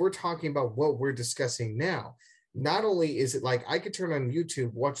 However, if we're talking about what we're discussing now, not only is it like I could turn on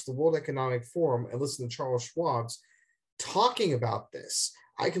YouTube, watch the World Economic Forum, and listen to Charles Schwab's talking about this.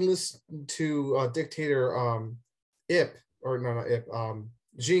 I can listen to dictator Ip, or no, not Ip,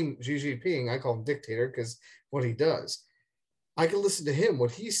 Xi Jinping. I call him dictator because what he does. I can listen to him,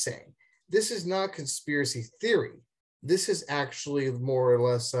 what he's saying. This is not conspiracy theory. This is actually more or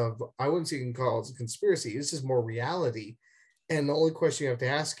less of, I wouldn't say you can call it a conspiracy. This is more reality. And the only question you have to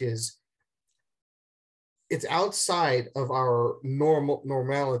ask is, it's outside of our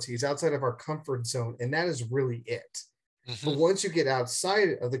normality. It's outside of our comfort zone. And that is really it. Mm-hmm. But once you get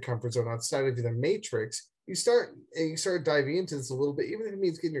outside of the comfort zone, outside of the matrix, you start diving into this a little bit, even if it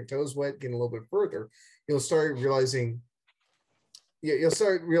means getting your toes wet, getting a little bit further, you'll start realizing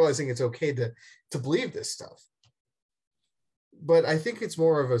it's okay to believe this stuff. But I think it's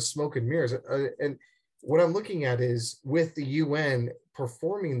more of a smoke and mirrors. And what I'm looking at is with the UN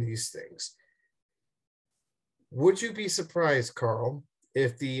performing these things, would you be surprised, Carl,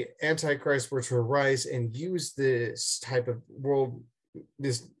 if the Antichrist were to arise and use this type of World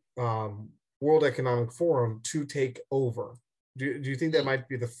Economic Forum to take over? Do you think that might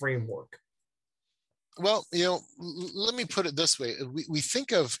be the framework? Well, let me put it this way. We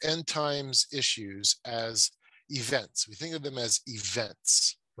think of end times issues as events. We think of them as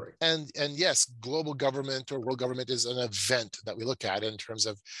events. Right. And yes, global government or world government is an event that we look at in terms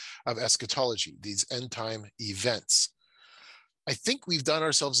of eschatology, these end time events. I think we've done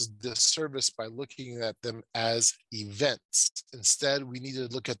ourselves a disservice by looking at them as events. Instead, we need to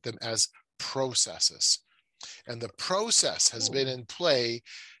look at them as processes. And the process has been in play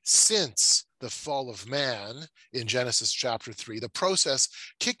since the fall of man in Genesis chapter 3. The process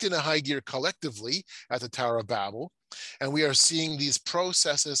kicked into high gear collectively at the Tower of Babel. And we are seeing these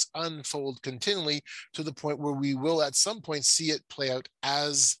processes unfold continually to the point where we will at some point see it play out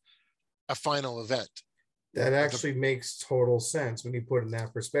as a final event. That actually makes total sense when you put it in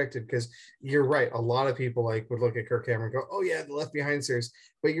that perspective, because you're right. A lot of people would look at Kirk Cameron and go, oh yeah, the Left Behind series.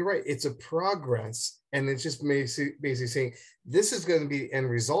 But you're right. It's a progress. And it's just basically saying this is going to be the end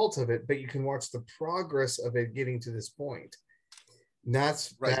result of it, but you can watch the progress of it getting to this point.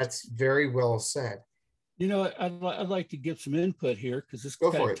 That's very well said. I'd like to give some input here because this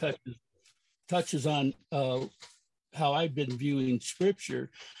kind of touches on how I've been viewing scripture.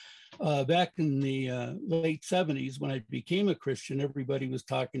 Back in the late 70s, when I became a Christian, everybody was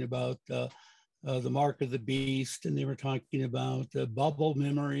talking about the mark of the beast, and they were talking about bubble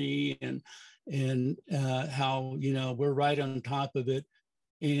memory and how we're right on top of it.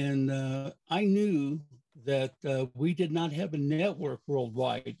 And I knew that we did not have a network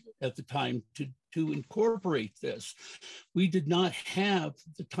worldwide at the time to incorporate this. We did not have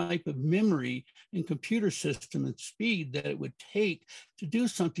the type of memory and computer system and speed that it would take to do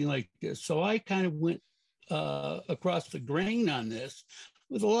something like this. So I kind of went across the grain on this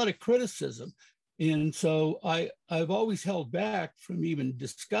with a lot of criticism. And so I've always held back from even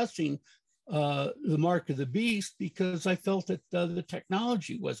discussing the mark of the beast because I felt that the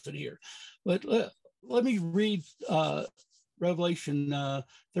technology wasn't here. But let me read Revelation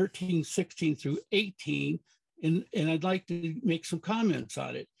 13, 16 through 18, and I'd like to make some comments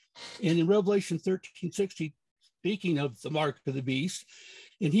on it. And in Revelation 13, 16, speaking of the mark of the beast,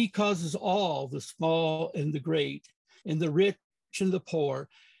 and he causes all, the small and the great, and the rich and the poor,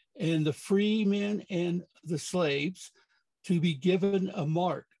 and the free men and the slaves, to be given a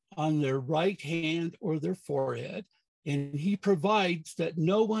mark on their right hand or their forehead. And he provides that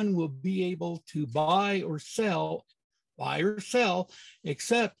no one will be able to buy or sell,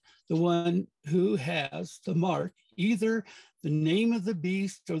 except the one who has the mark, either the name of the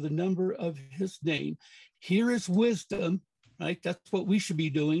beast or the number of his name. Here is wisdom, right? That's what we should be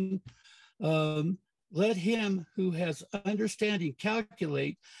doing. Let him who has understanding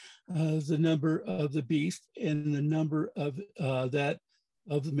calculate the number of the beast and the number of that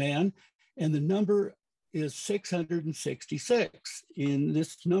of the man, and the number is 666. And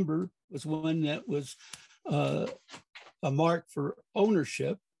this number was one that was a mark for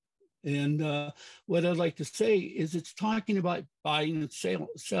ownership. And what I'd like to say is it's talking about buying and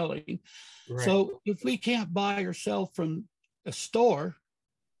selling. Right. So if we can't buy or sell from a store,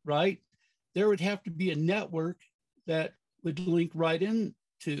 right, there would have to be a network that would link right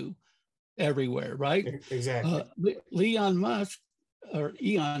into everywhere, right? Exactly. Elon Musk,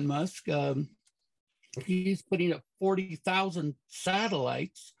 he's putting up 40,000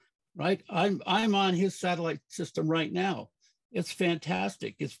 satellites, right? I'm on his satellite system right now. It's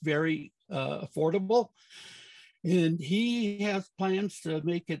fantastic. It's very affordable. And he has plans to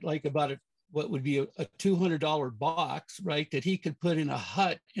make it like about what would be a $200 box, right? That he could put in a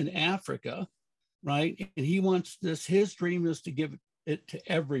hut in Africa, right? And he wants this, his dream is to give it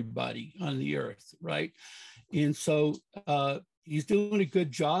to everybody on the earth, right? And so he's doing a good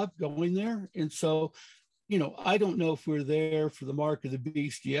job going there. And so, you know, I don't know if we're there for the mark of the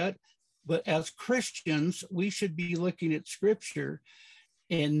beast yet, but as Christians, we should be looking at scripture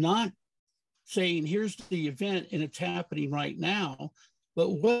and not saying, here's the event and it's happening right now, but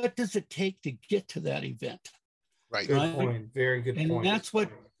what does it take to get to that event? Right. Good point. Very good point. And that's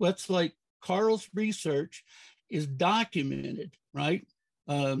what's like Carl's research is documented, right?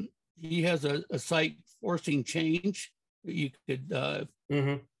 He has a site, Forcing Change. You could,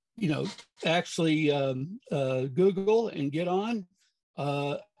 you know, actually Google and get on.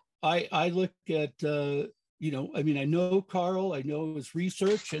 I look at, you know, I mean, I know Carl, I know his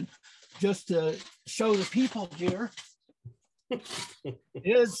research, and just to show the people here,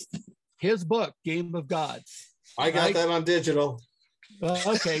 his book, Game of Gods. I got that on digital.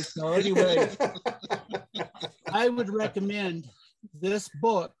 Okay, so anyway, I would recommend this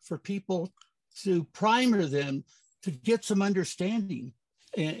book for people to primer them to get some understanding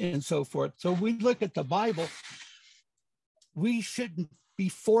and so forth. So we look at the Bible, we shouldn't be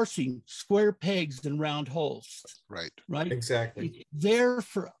forcing square pegs in round holes. Right. Right. Exactly. It's there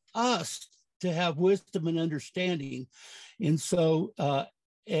for us to have wisdom and understanding. And so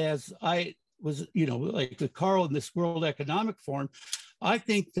as I was, you know, like with Carl in this World Economic Forum, I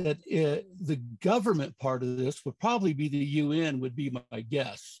think that the government part of this would probably be the UN, would be my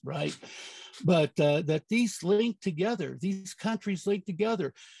guess, right? But that these link together, these countries link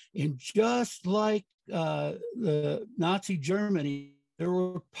together. And just like the Nazi Germany, there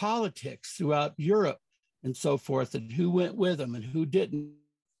were politics throughout Europe and so forth, and who went with them and who didn't,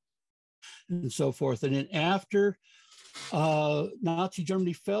 and so forth. And then after Nazi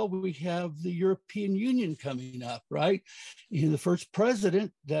Germany fell, we have the European Union coming up, right? And the first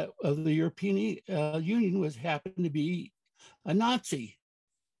president of the European Union happened to be a Nazi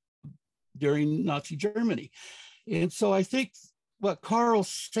during Nazi Germany. And so I think what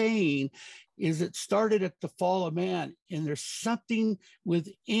Carl's saying is it started at the fall of man, and there's something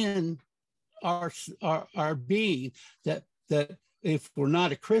within our being that if we're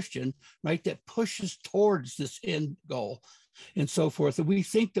not a Christian, right, that pushes towards this end goal and so forth. And we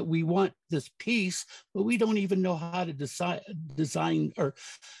think that we want this peace, but we don't even know how to design or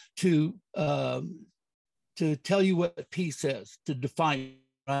to tell you what peace is, to define,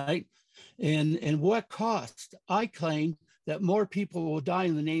 right? And what cost? I claim that more people will die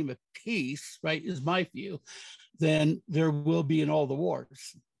in the name of peace, right, is my view, than there will be in all the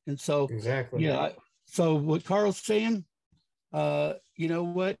wars. And so, exactly. Yeah. So what Carl's saying, you know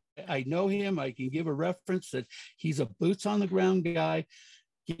what? I know him. I can give a reference that he's a boots on the ground guy.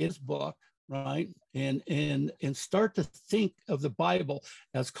 Get his book, right, and start to think of the Bible,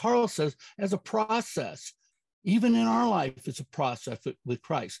 as Carl says, as a process. Even in our life, it's a process with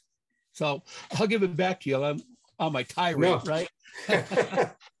Christ. So I'll give it back to you. I'm on my tirade, right?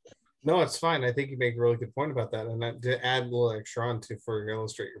 No, it's fine. I think you make a really good point about that. And to add a little extra on to for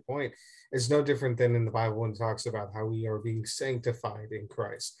illustrate your point, it's no different than in the Bible when it talks about how we are being sanctified in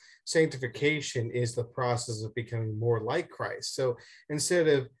Christ. Sanctification is the process of becoming more like Christ. So instead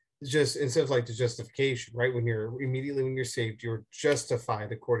of just instead of like the justification, right? When you're saved, you're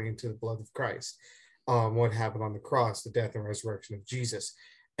justified according to the blood of Christ. What happened on the cross, the death and resurrection of Jesus.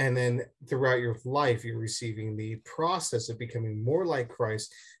 And then throughout your life, you're receiving the process of becoming more like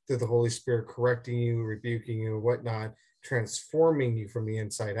Christ through the Holy Spirit correcting you, rebuking you, and whatnot, transforming you from the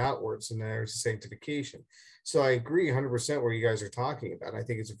inside outwards. And there's sanctification. So I agree 100% where you guys are talking about. I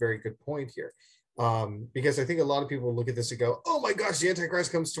think it's a very good point here. Because I think a lot of people look at this and go, oh my gosh, the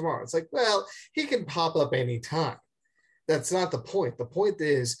Antichrist comes tomorrow. It's like, well, he can pop up anytime. That's not the point. The point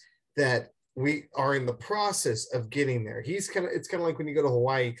is that we are in the process of getting there. It's kind of like when you go to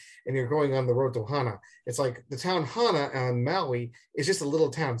Hawaii and you're going on the road to Hana. It's like the town Hana on Maui is just a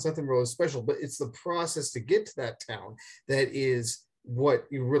little town. It's nothing really special, but it's the process to get to that town that is what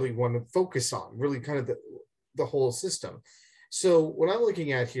you really want to focus on, really kind of the whole system. So what I'm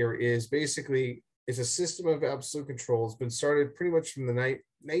looking at here is basically it's a system of absolute control. It's been started pretty much from the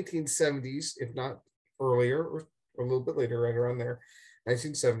 1970s, if not earlier, or a little bit later, right around there,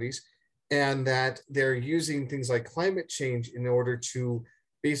 1970s, and that they're using things like climate change in order to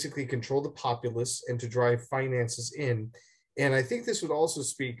basically control the populace and to drive finances in. And I think this would also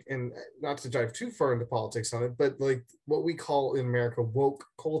speak, and not to dive too far into politics on it, but like what we call in America woke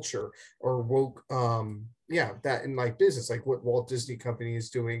culture or woke, that in like business, like what Walt Disney Company is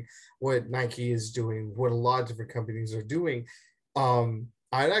doing, what Nike is doing, what a lot of different companies are doing.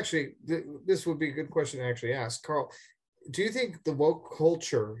 I'd actually, this would be a good question to actually ask. Carl, do you think the woke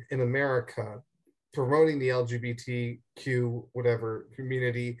culture in America promoting the LGBTQ, whatever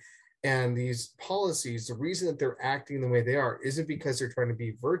community, and these policies, the reason that they're acting the way they are isn't because they're trying to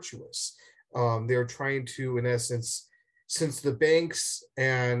be virtuous. They're trying to, in essence, since the banks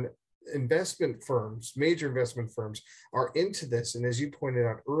and investment firms, major investment firms, are into this, and as you pointed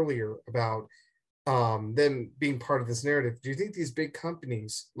out earlier about them being part of this narrative, do you think these big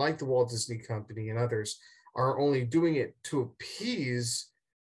companies like the Walt Disney Company and others are only doing it to appease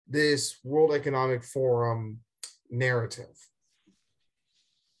this World Economic Forum narrative?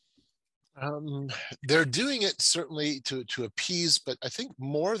 They're doing it certainly to appease, but I think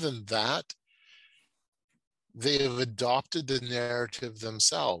more than that, they have adopted the narrative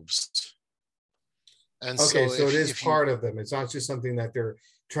themselves. And okay, so it is part you, of them. It's not just something that they're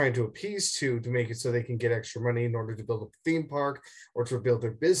trying to appease to make it so they can get extra money in order to build a theme park or to build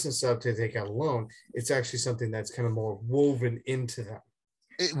their business up to take out a loan. It's actually something that's kind of more woven into them.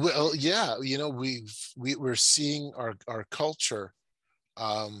 Well, yeah, you know, we're seeing our culture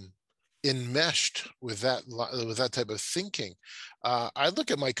enmeshed with that type of thinking. I look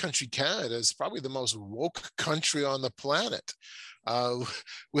at my country, Canada, as probably the most woke country on the planet,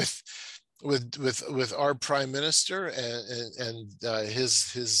 with our prime minister and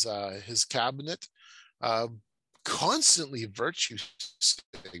his cabinet constantly virtue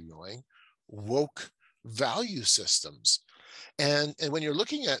signaling woke value systems, and when you're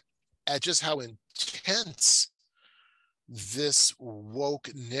looking at just how intense this woke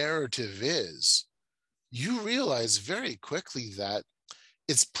narrative is, you realize very quickly that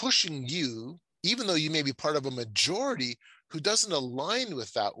it's pushing you, even though you may be part of a majority who doesn't align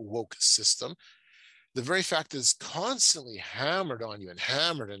with that woke system. The very fact that it's constantly hammered on you and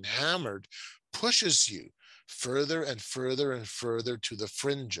hammered pushes you further and further and further to the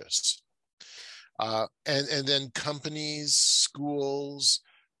fringes. And then companies, schools,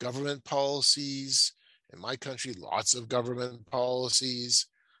 government policies, in my country, lots of government policies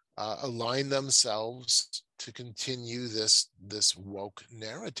align themselves to continue this woke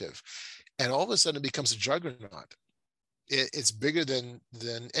narrative. And all of a sudden it becomes a juggernaut. It's bigger than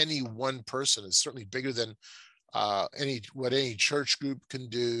any one person. It's certainly bigger than what any church group can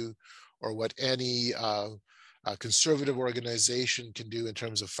do, or what any conservative organization can do in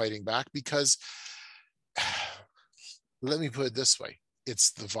terms of fighting back. Because let me put it this way,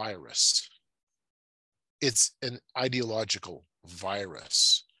 it's the virus. It's an ideological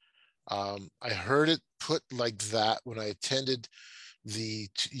virus. I heard it put like that when I attended when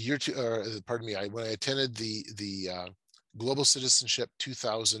I attended the Global Citizenship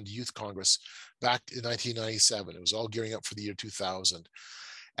 2000 Youth Congress back in 1997. It was all gearing up for the year 2000.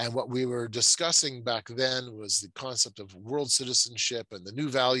 And what we were discussing back then was the concept of world citizenship and the new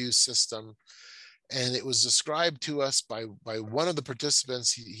value system. And it was described to us by one of the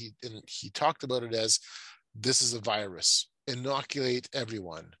participants. He talked about it as, this is a virus, inoculate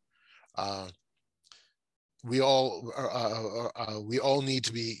everyone. We all need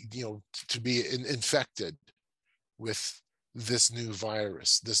to be, infected with this new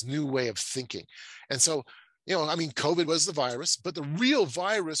virus, this new way of thinking. And so, COVID was the virus, but the real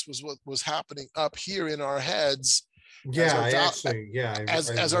virus was what was happening up here in our heads Yeah, I actually, yeah,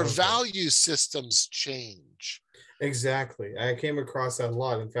 as our value systems change. Exactly. I came across that a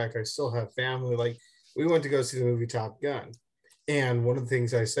lot. In fact, I still have family. Like, we went to go see the movie Top Gun. And one of the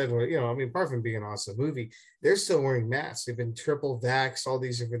things I said was, I mean, apart from being an awesome movie, they're still wearing masks. They've been triple vaxxed, all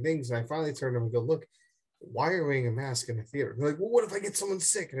these different things. And I finally turned to them and go, look, why are you wearing a mask in a theater? They're like, well, what if I get someone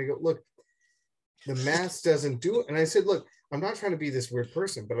sick? And I go, look, the mask doesn't do it. And I said, look, I'm not trying to be this weird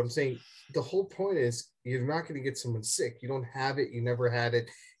person, but I'm saying the whole point is you're not going to get someone sick. You don't have it. You never had it.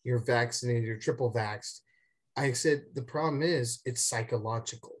 You're vaccinated. You're triple vaxxed. I said, the problem is it's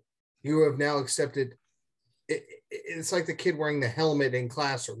psychological. You have now accepted it. It's like the kid wearing the helmet in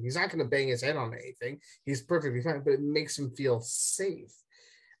classroom. He's not going to bang his head on anything. He's perfectly fine, but it makes him feel safe.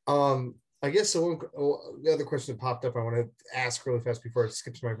 I guess the other question that popped up I want to ask really fast before it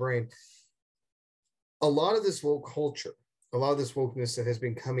skips my brain. A lot of this woke culture, a lot of this wokeness that has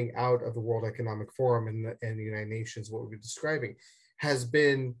been coming out of the World Economic Forum and the United Nations, what we've been describing, has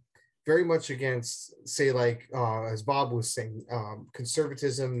been very much against, say, like, as Bob was saying,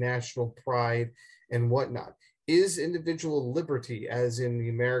 conservatism, national pride, and whatnot. Is individual liberty, as in the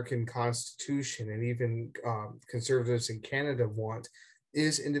American Constitution and even conservatives in Canada want,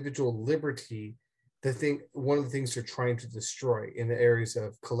 is individual liberty one of the things they're trying to destroy in the areas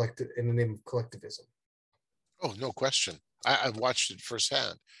of in the name of collectivism? Oh, no question. I've watched it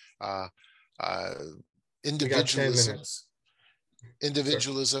firsthand. Individualism,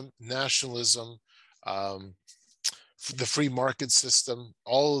 nationalism, the free market system,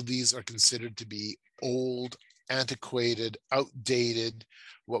 all of these are considered to be old, antiquated, outdated.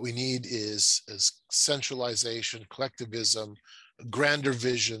 What we need is centralization, collectivism, grander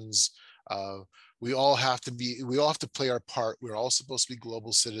visions. We all have to play our part. We're all supposed to be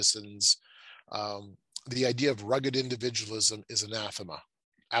global citizens. The idea of rugged individualism is anathema,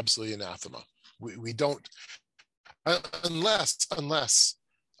 absolutely anathema. We don't, unless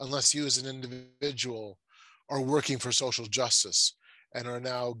you as an individual are working for social justice and are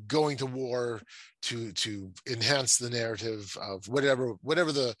now going to war to enhance the narrative of whatever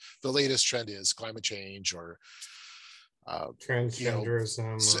the latest trend is, climate change or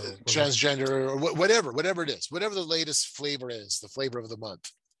transgenderism, transgender, or whatever it is, whatever the latest flavor is, the flavor of the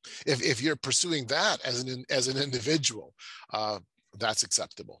month. If you're pursuing that as an individual, that's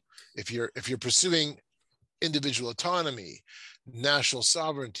acceptable. If you're pursuing individual autonomy, national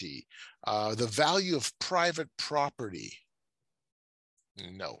sovereignty, the value of private property,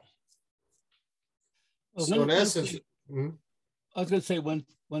 no. Well, so in essence, I was going to say one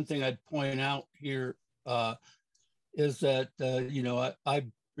thing I'd point out here is that I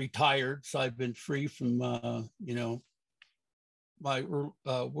retired, so I've been free from my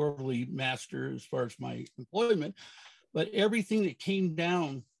worldly master as far as my employment, but everything that came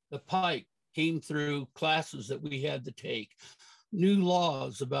down the pipe came through classes that we had to take. New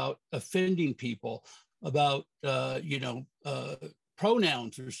laws about offending people, about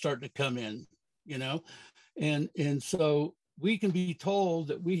pronouns are starting to come in, and so we can be told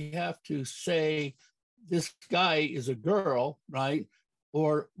that we have to say this guy is a girl, right?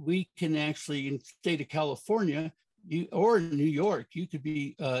 Or we can actually, in the state of California, or in New York, you could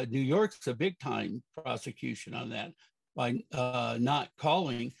be, New York's a big time prosecution on that by not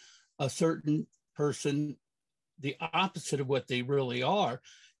calling a certain person the opposite of what they really are.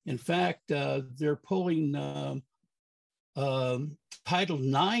 In fact, they're pulling Title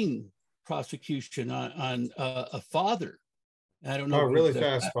IX prosecution on a father. I don't know. Oh, really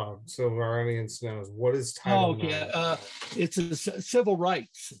fast, Bob. So our audience knows, what is Title IX? Yeah, it's a civil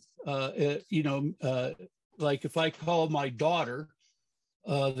rights. Like if I call my daughter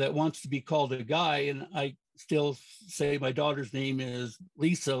that wants to be called a guy, and I still say my daughter's name is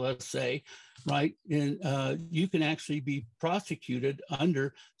Lisa, let's say, right? And you can actually be prosecuted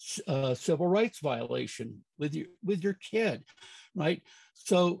under civil rights violation with your kid, right?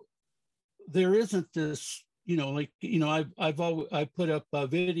 So there isn't this, I put up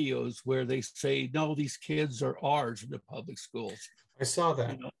videos where they say, no, these kids are ours in the public schools. I saw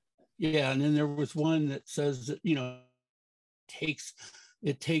that. Yeah, and then there was one that says that,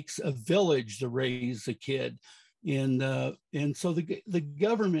 it takes a village to raise a kid, and so the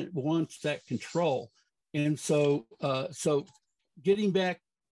government wants that control, and so getting back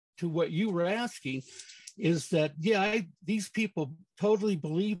to what you were asking, is that these people totally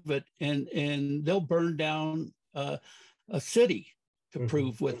believe it, and they'll burn down a city to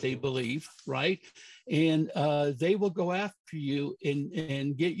prove what they believe, right? And they will go after you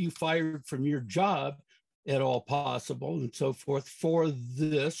and get you fired from your job at all possible and so forth for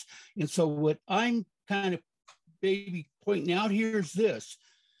this. And so what I'm kind of maybe pointing out here is this: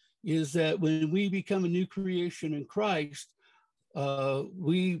 is that when we become a new creation in Christ,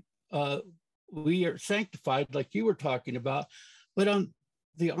 we are sanctified, like you were talking about. But on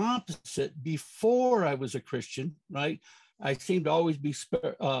the opposite, before I was a Christian, right, I seemed to always be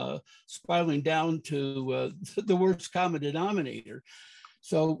spiraling down to the worst common denominator.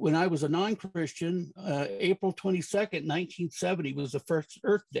 So when I was a non-Christian, April 22nd, 1970 was the first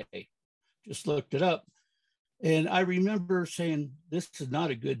Earth Day. Just looked it up. And I remember saying, this is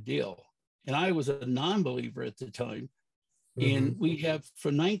not a good deal. And I was a non-believer at the time. Mm-hmm. And we have,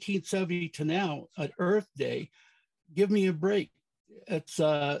 from 1970 to now, at Earth Day, give me a break. It's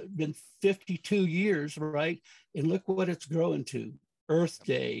been 52 years, right? And look what it's growing to. Earth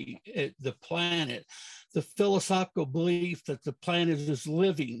Day, the planet, the philosophical belief that the planet is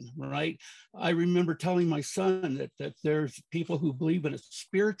living, right? I remember telling my son that there's people who believe in a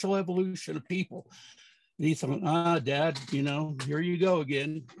spiritual evolution of people. And he thought, Dad, here you go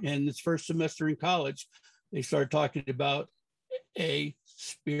again. And his first semester in college, they started talking about a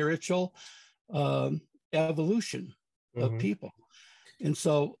spiritual evolution of people. And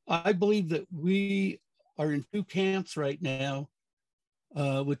so I believe that we are in two camps right now,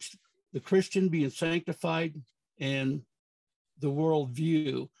 which the Christian being sanctified and the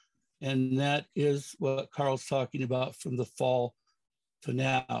worldview. And that is what Carl's talking about from the fall to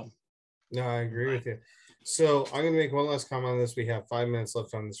now. No, I agree with you. So I'm going to make one last comment on this. We have 5 minutes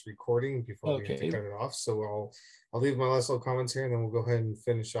left on this recording before we have to cut it off. So I'll leave my last little comments here, and then we'll go ahead and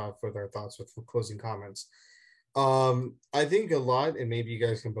finish off with our thoughts with closing comments. I think a lot, and maybe you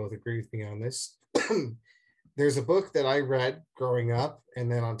guys can both agree with me on this. There's a book that I read growing up,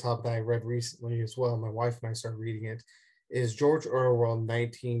 and then on top of that, I read recently as well. My wife and I started reading it. Is George Orwell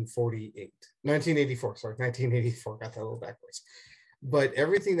 1984. Got that a little backwards. But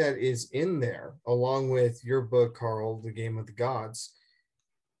everything that is in there, along with your book, Carl, The Game of the Gods,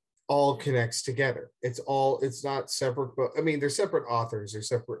 all connects together. It's not separate, but I mean, they're separate authors, they're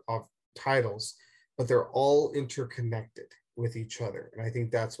separate titles, but they're all interconnected with each other. And I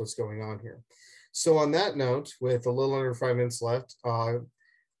think that's what's going on here. So on that note, with a little under 5 minutes left, Bob,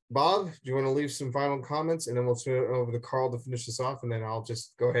 do you want to leave some final comments? And then we'll turn it over to Carl to finish this off, and then I'll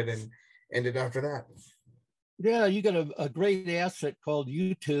just go ahead and end it after that. Yeah, you got a great asset called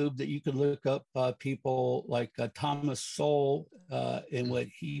YouTube that you can look up people like Thomas Sowell and what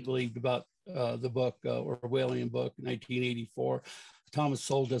he believed about the book, Orwellian book, 1984. Thomas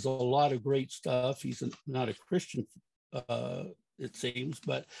Sowell does a lot of great stuff. He's not a Christian, it seems,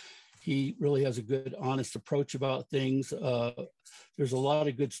 but he really has a good, honest approach about things. There's a lot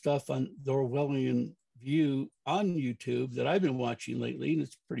of good stuff on the Orwellian view on YouTube that I've been watching lately, and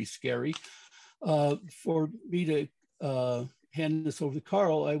it's pretty scary. For me to hand this over to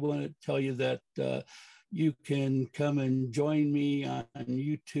Carl, I want to tell you that you can come and join me on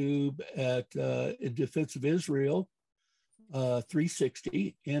YouTube at In Defense of Israel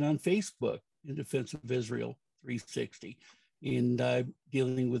 360, and on Facebook, In Defense of Israel 360. And I'm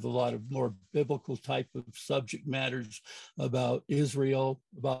dealing with a lot of more biblical type of subject matters about Israel,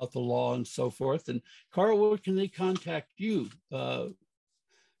 about the law, and so forth. And Carl, where can they contact you?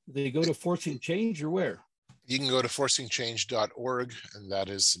 They go to Forcing Change, or where? You can go to forcingchange.org, and that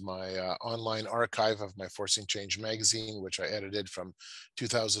is my online archive of my Forcing Change magazine, which I edited from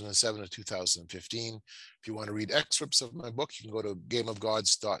 2007 to 2015. If you want to read excerpts of my book, you can go to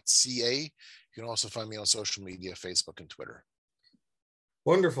gameofgods.ca. You can also find me on social media, Facebook and Twitter.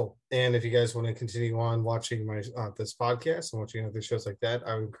 Wonderful. And if you guys want to continue on watching my this podcast and watching other shows like that,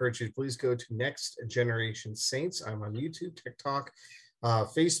 I would encourage you to please go to Next Generation Saints. I'm on YouTube, TikTok,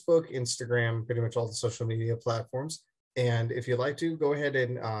 Facebook, Instagram, pretty much all the social media platforms. And if you'd like to, go ahead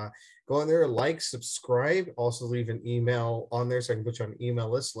and go on there, like, subscribe, also leave an email on there so I can put you on an email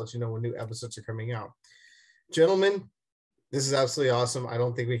list to let you know when new episodes are coming out. Gentlemen, this is absolutely awesome. I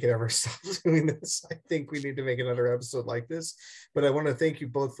don't think we could ever stop doing this. I think we need to make another episode like this. But I want to thank you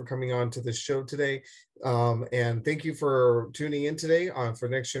both for coming on to this show today. And thank you for tuning in today for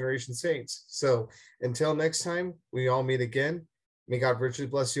Next Generation Saints. So until next time, we all meet again. May God richly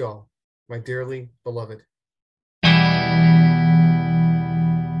bless you all, my dearly beloved